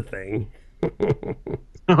 That's a thing.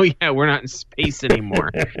 Oh yeah, we're not in space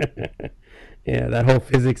anymore. Yeah, that whole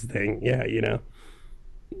physics thing. Yeah,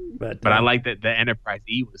 But I like that the Enterprise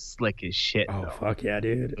E was slick as shit. Oh though. Fuck yeah,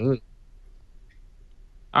 dude. Ugh.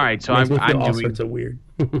 All right, so I'm all doing sorts of weird.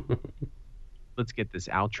 Let's get this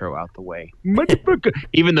outro out the way.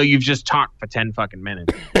 Even though you've just talked for 10 fucking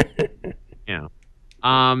minutes.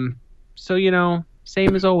 So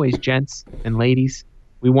same as always, gents and ladies.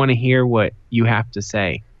 We want to hear what you have to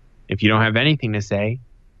say. If you don't have anything to say,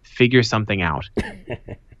 figure something out.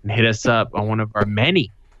 And hit us up on one of our many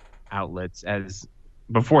outlets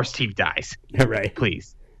before Steve dies. Right.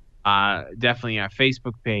 Please. Definitely our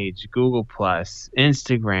Facebook page, Google Plus,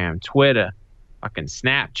 Instagram, Twitter, fucking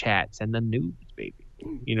Snapchat, send them nudes, baby.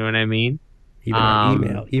 You know what I mean? Even our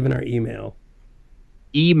email.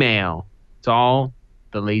 Email. It's all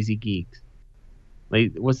the Lazy Geeks.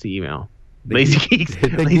 What's the email? Lazy Geeks.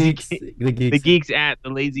 The Geeks at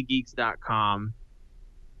thelazygeeks.com.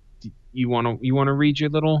 You wanna read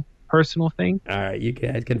your little personal thing? All right, you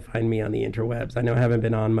guys can find me on the interwebs. I know I haven't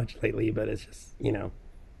been on much lately, but it's just you know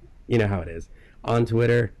how it is. On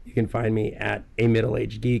Twitter, you can find me at a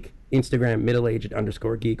middle-aged geek. Instagram,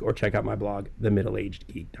 middleaged_geek, or check out my blog,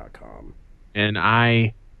 themiddleagedgeek.com. And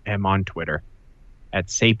I am on Twitter at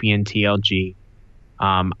sapientlg.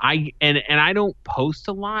 I don't post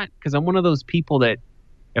a lot because I'm one of those people that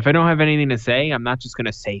if I don't have anything to say, I'm not just going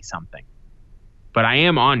to say something. But I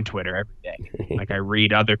am on Twitter every day. Like I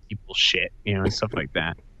read other people's shit, and stuff like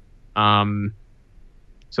that.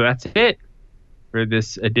 So that's it for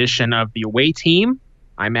this edition of The Away Team.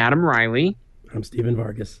 I'm Adam Riley. I'm Steven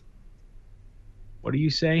Vargas. What do you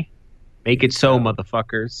say? Make it so,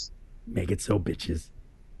 motherfuckers. Make it so, bitches.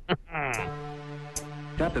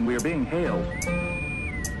 Captain, we are being hailed.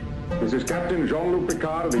 This is Captain Jean-Luc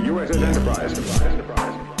Picard of the USS Enterprise.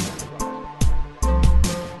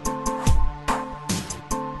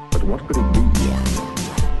 But what could it be?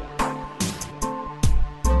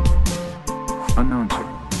 Unknown, sir.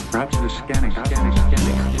 Perhaps it is scanning.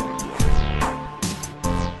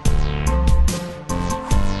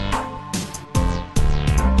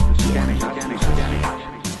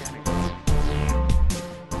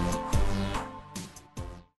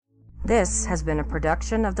 This has been a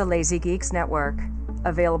production of the Lazy Geeks Network.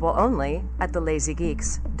 Available only at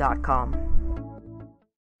thelazygeeks.com.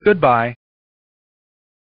 Goodbye.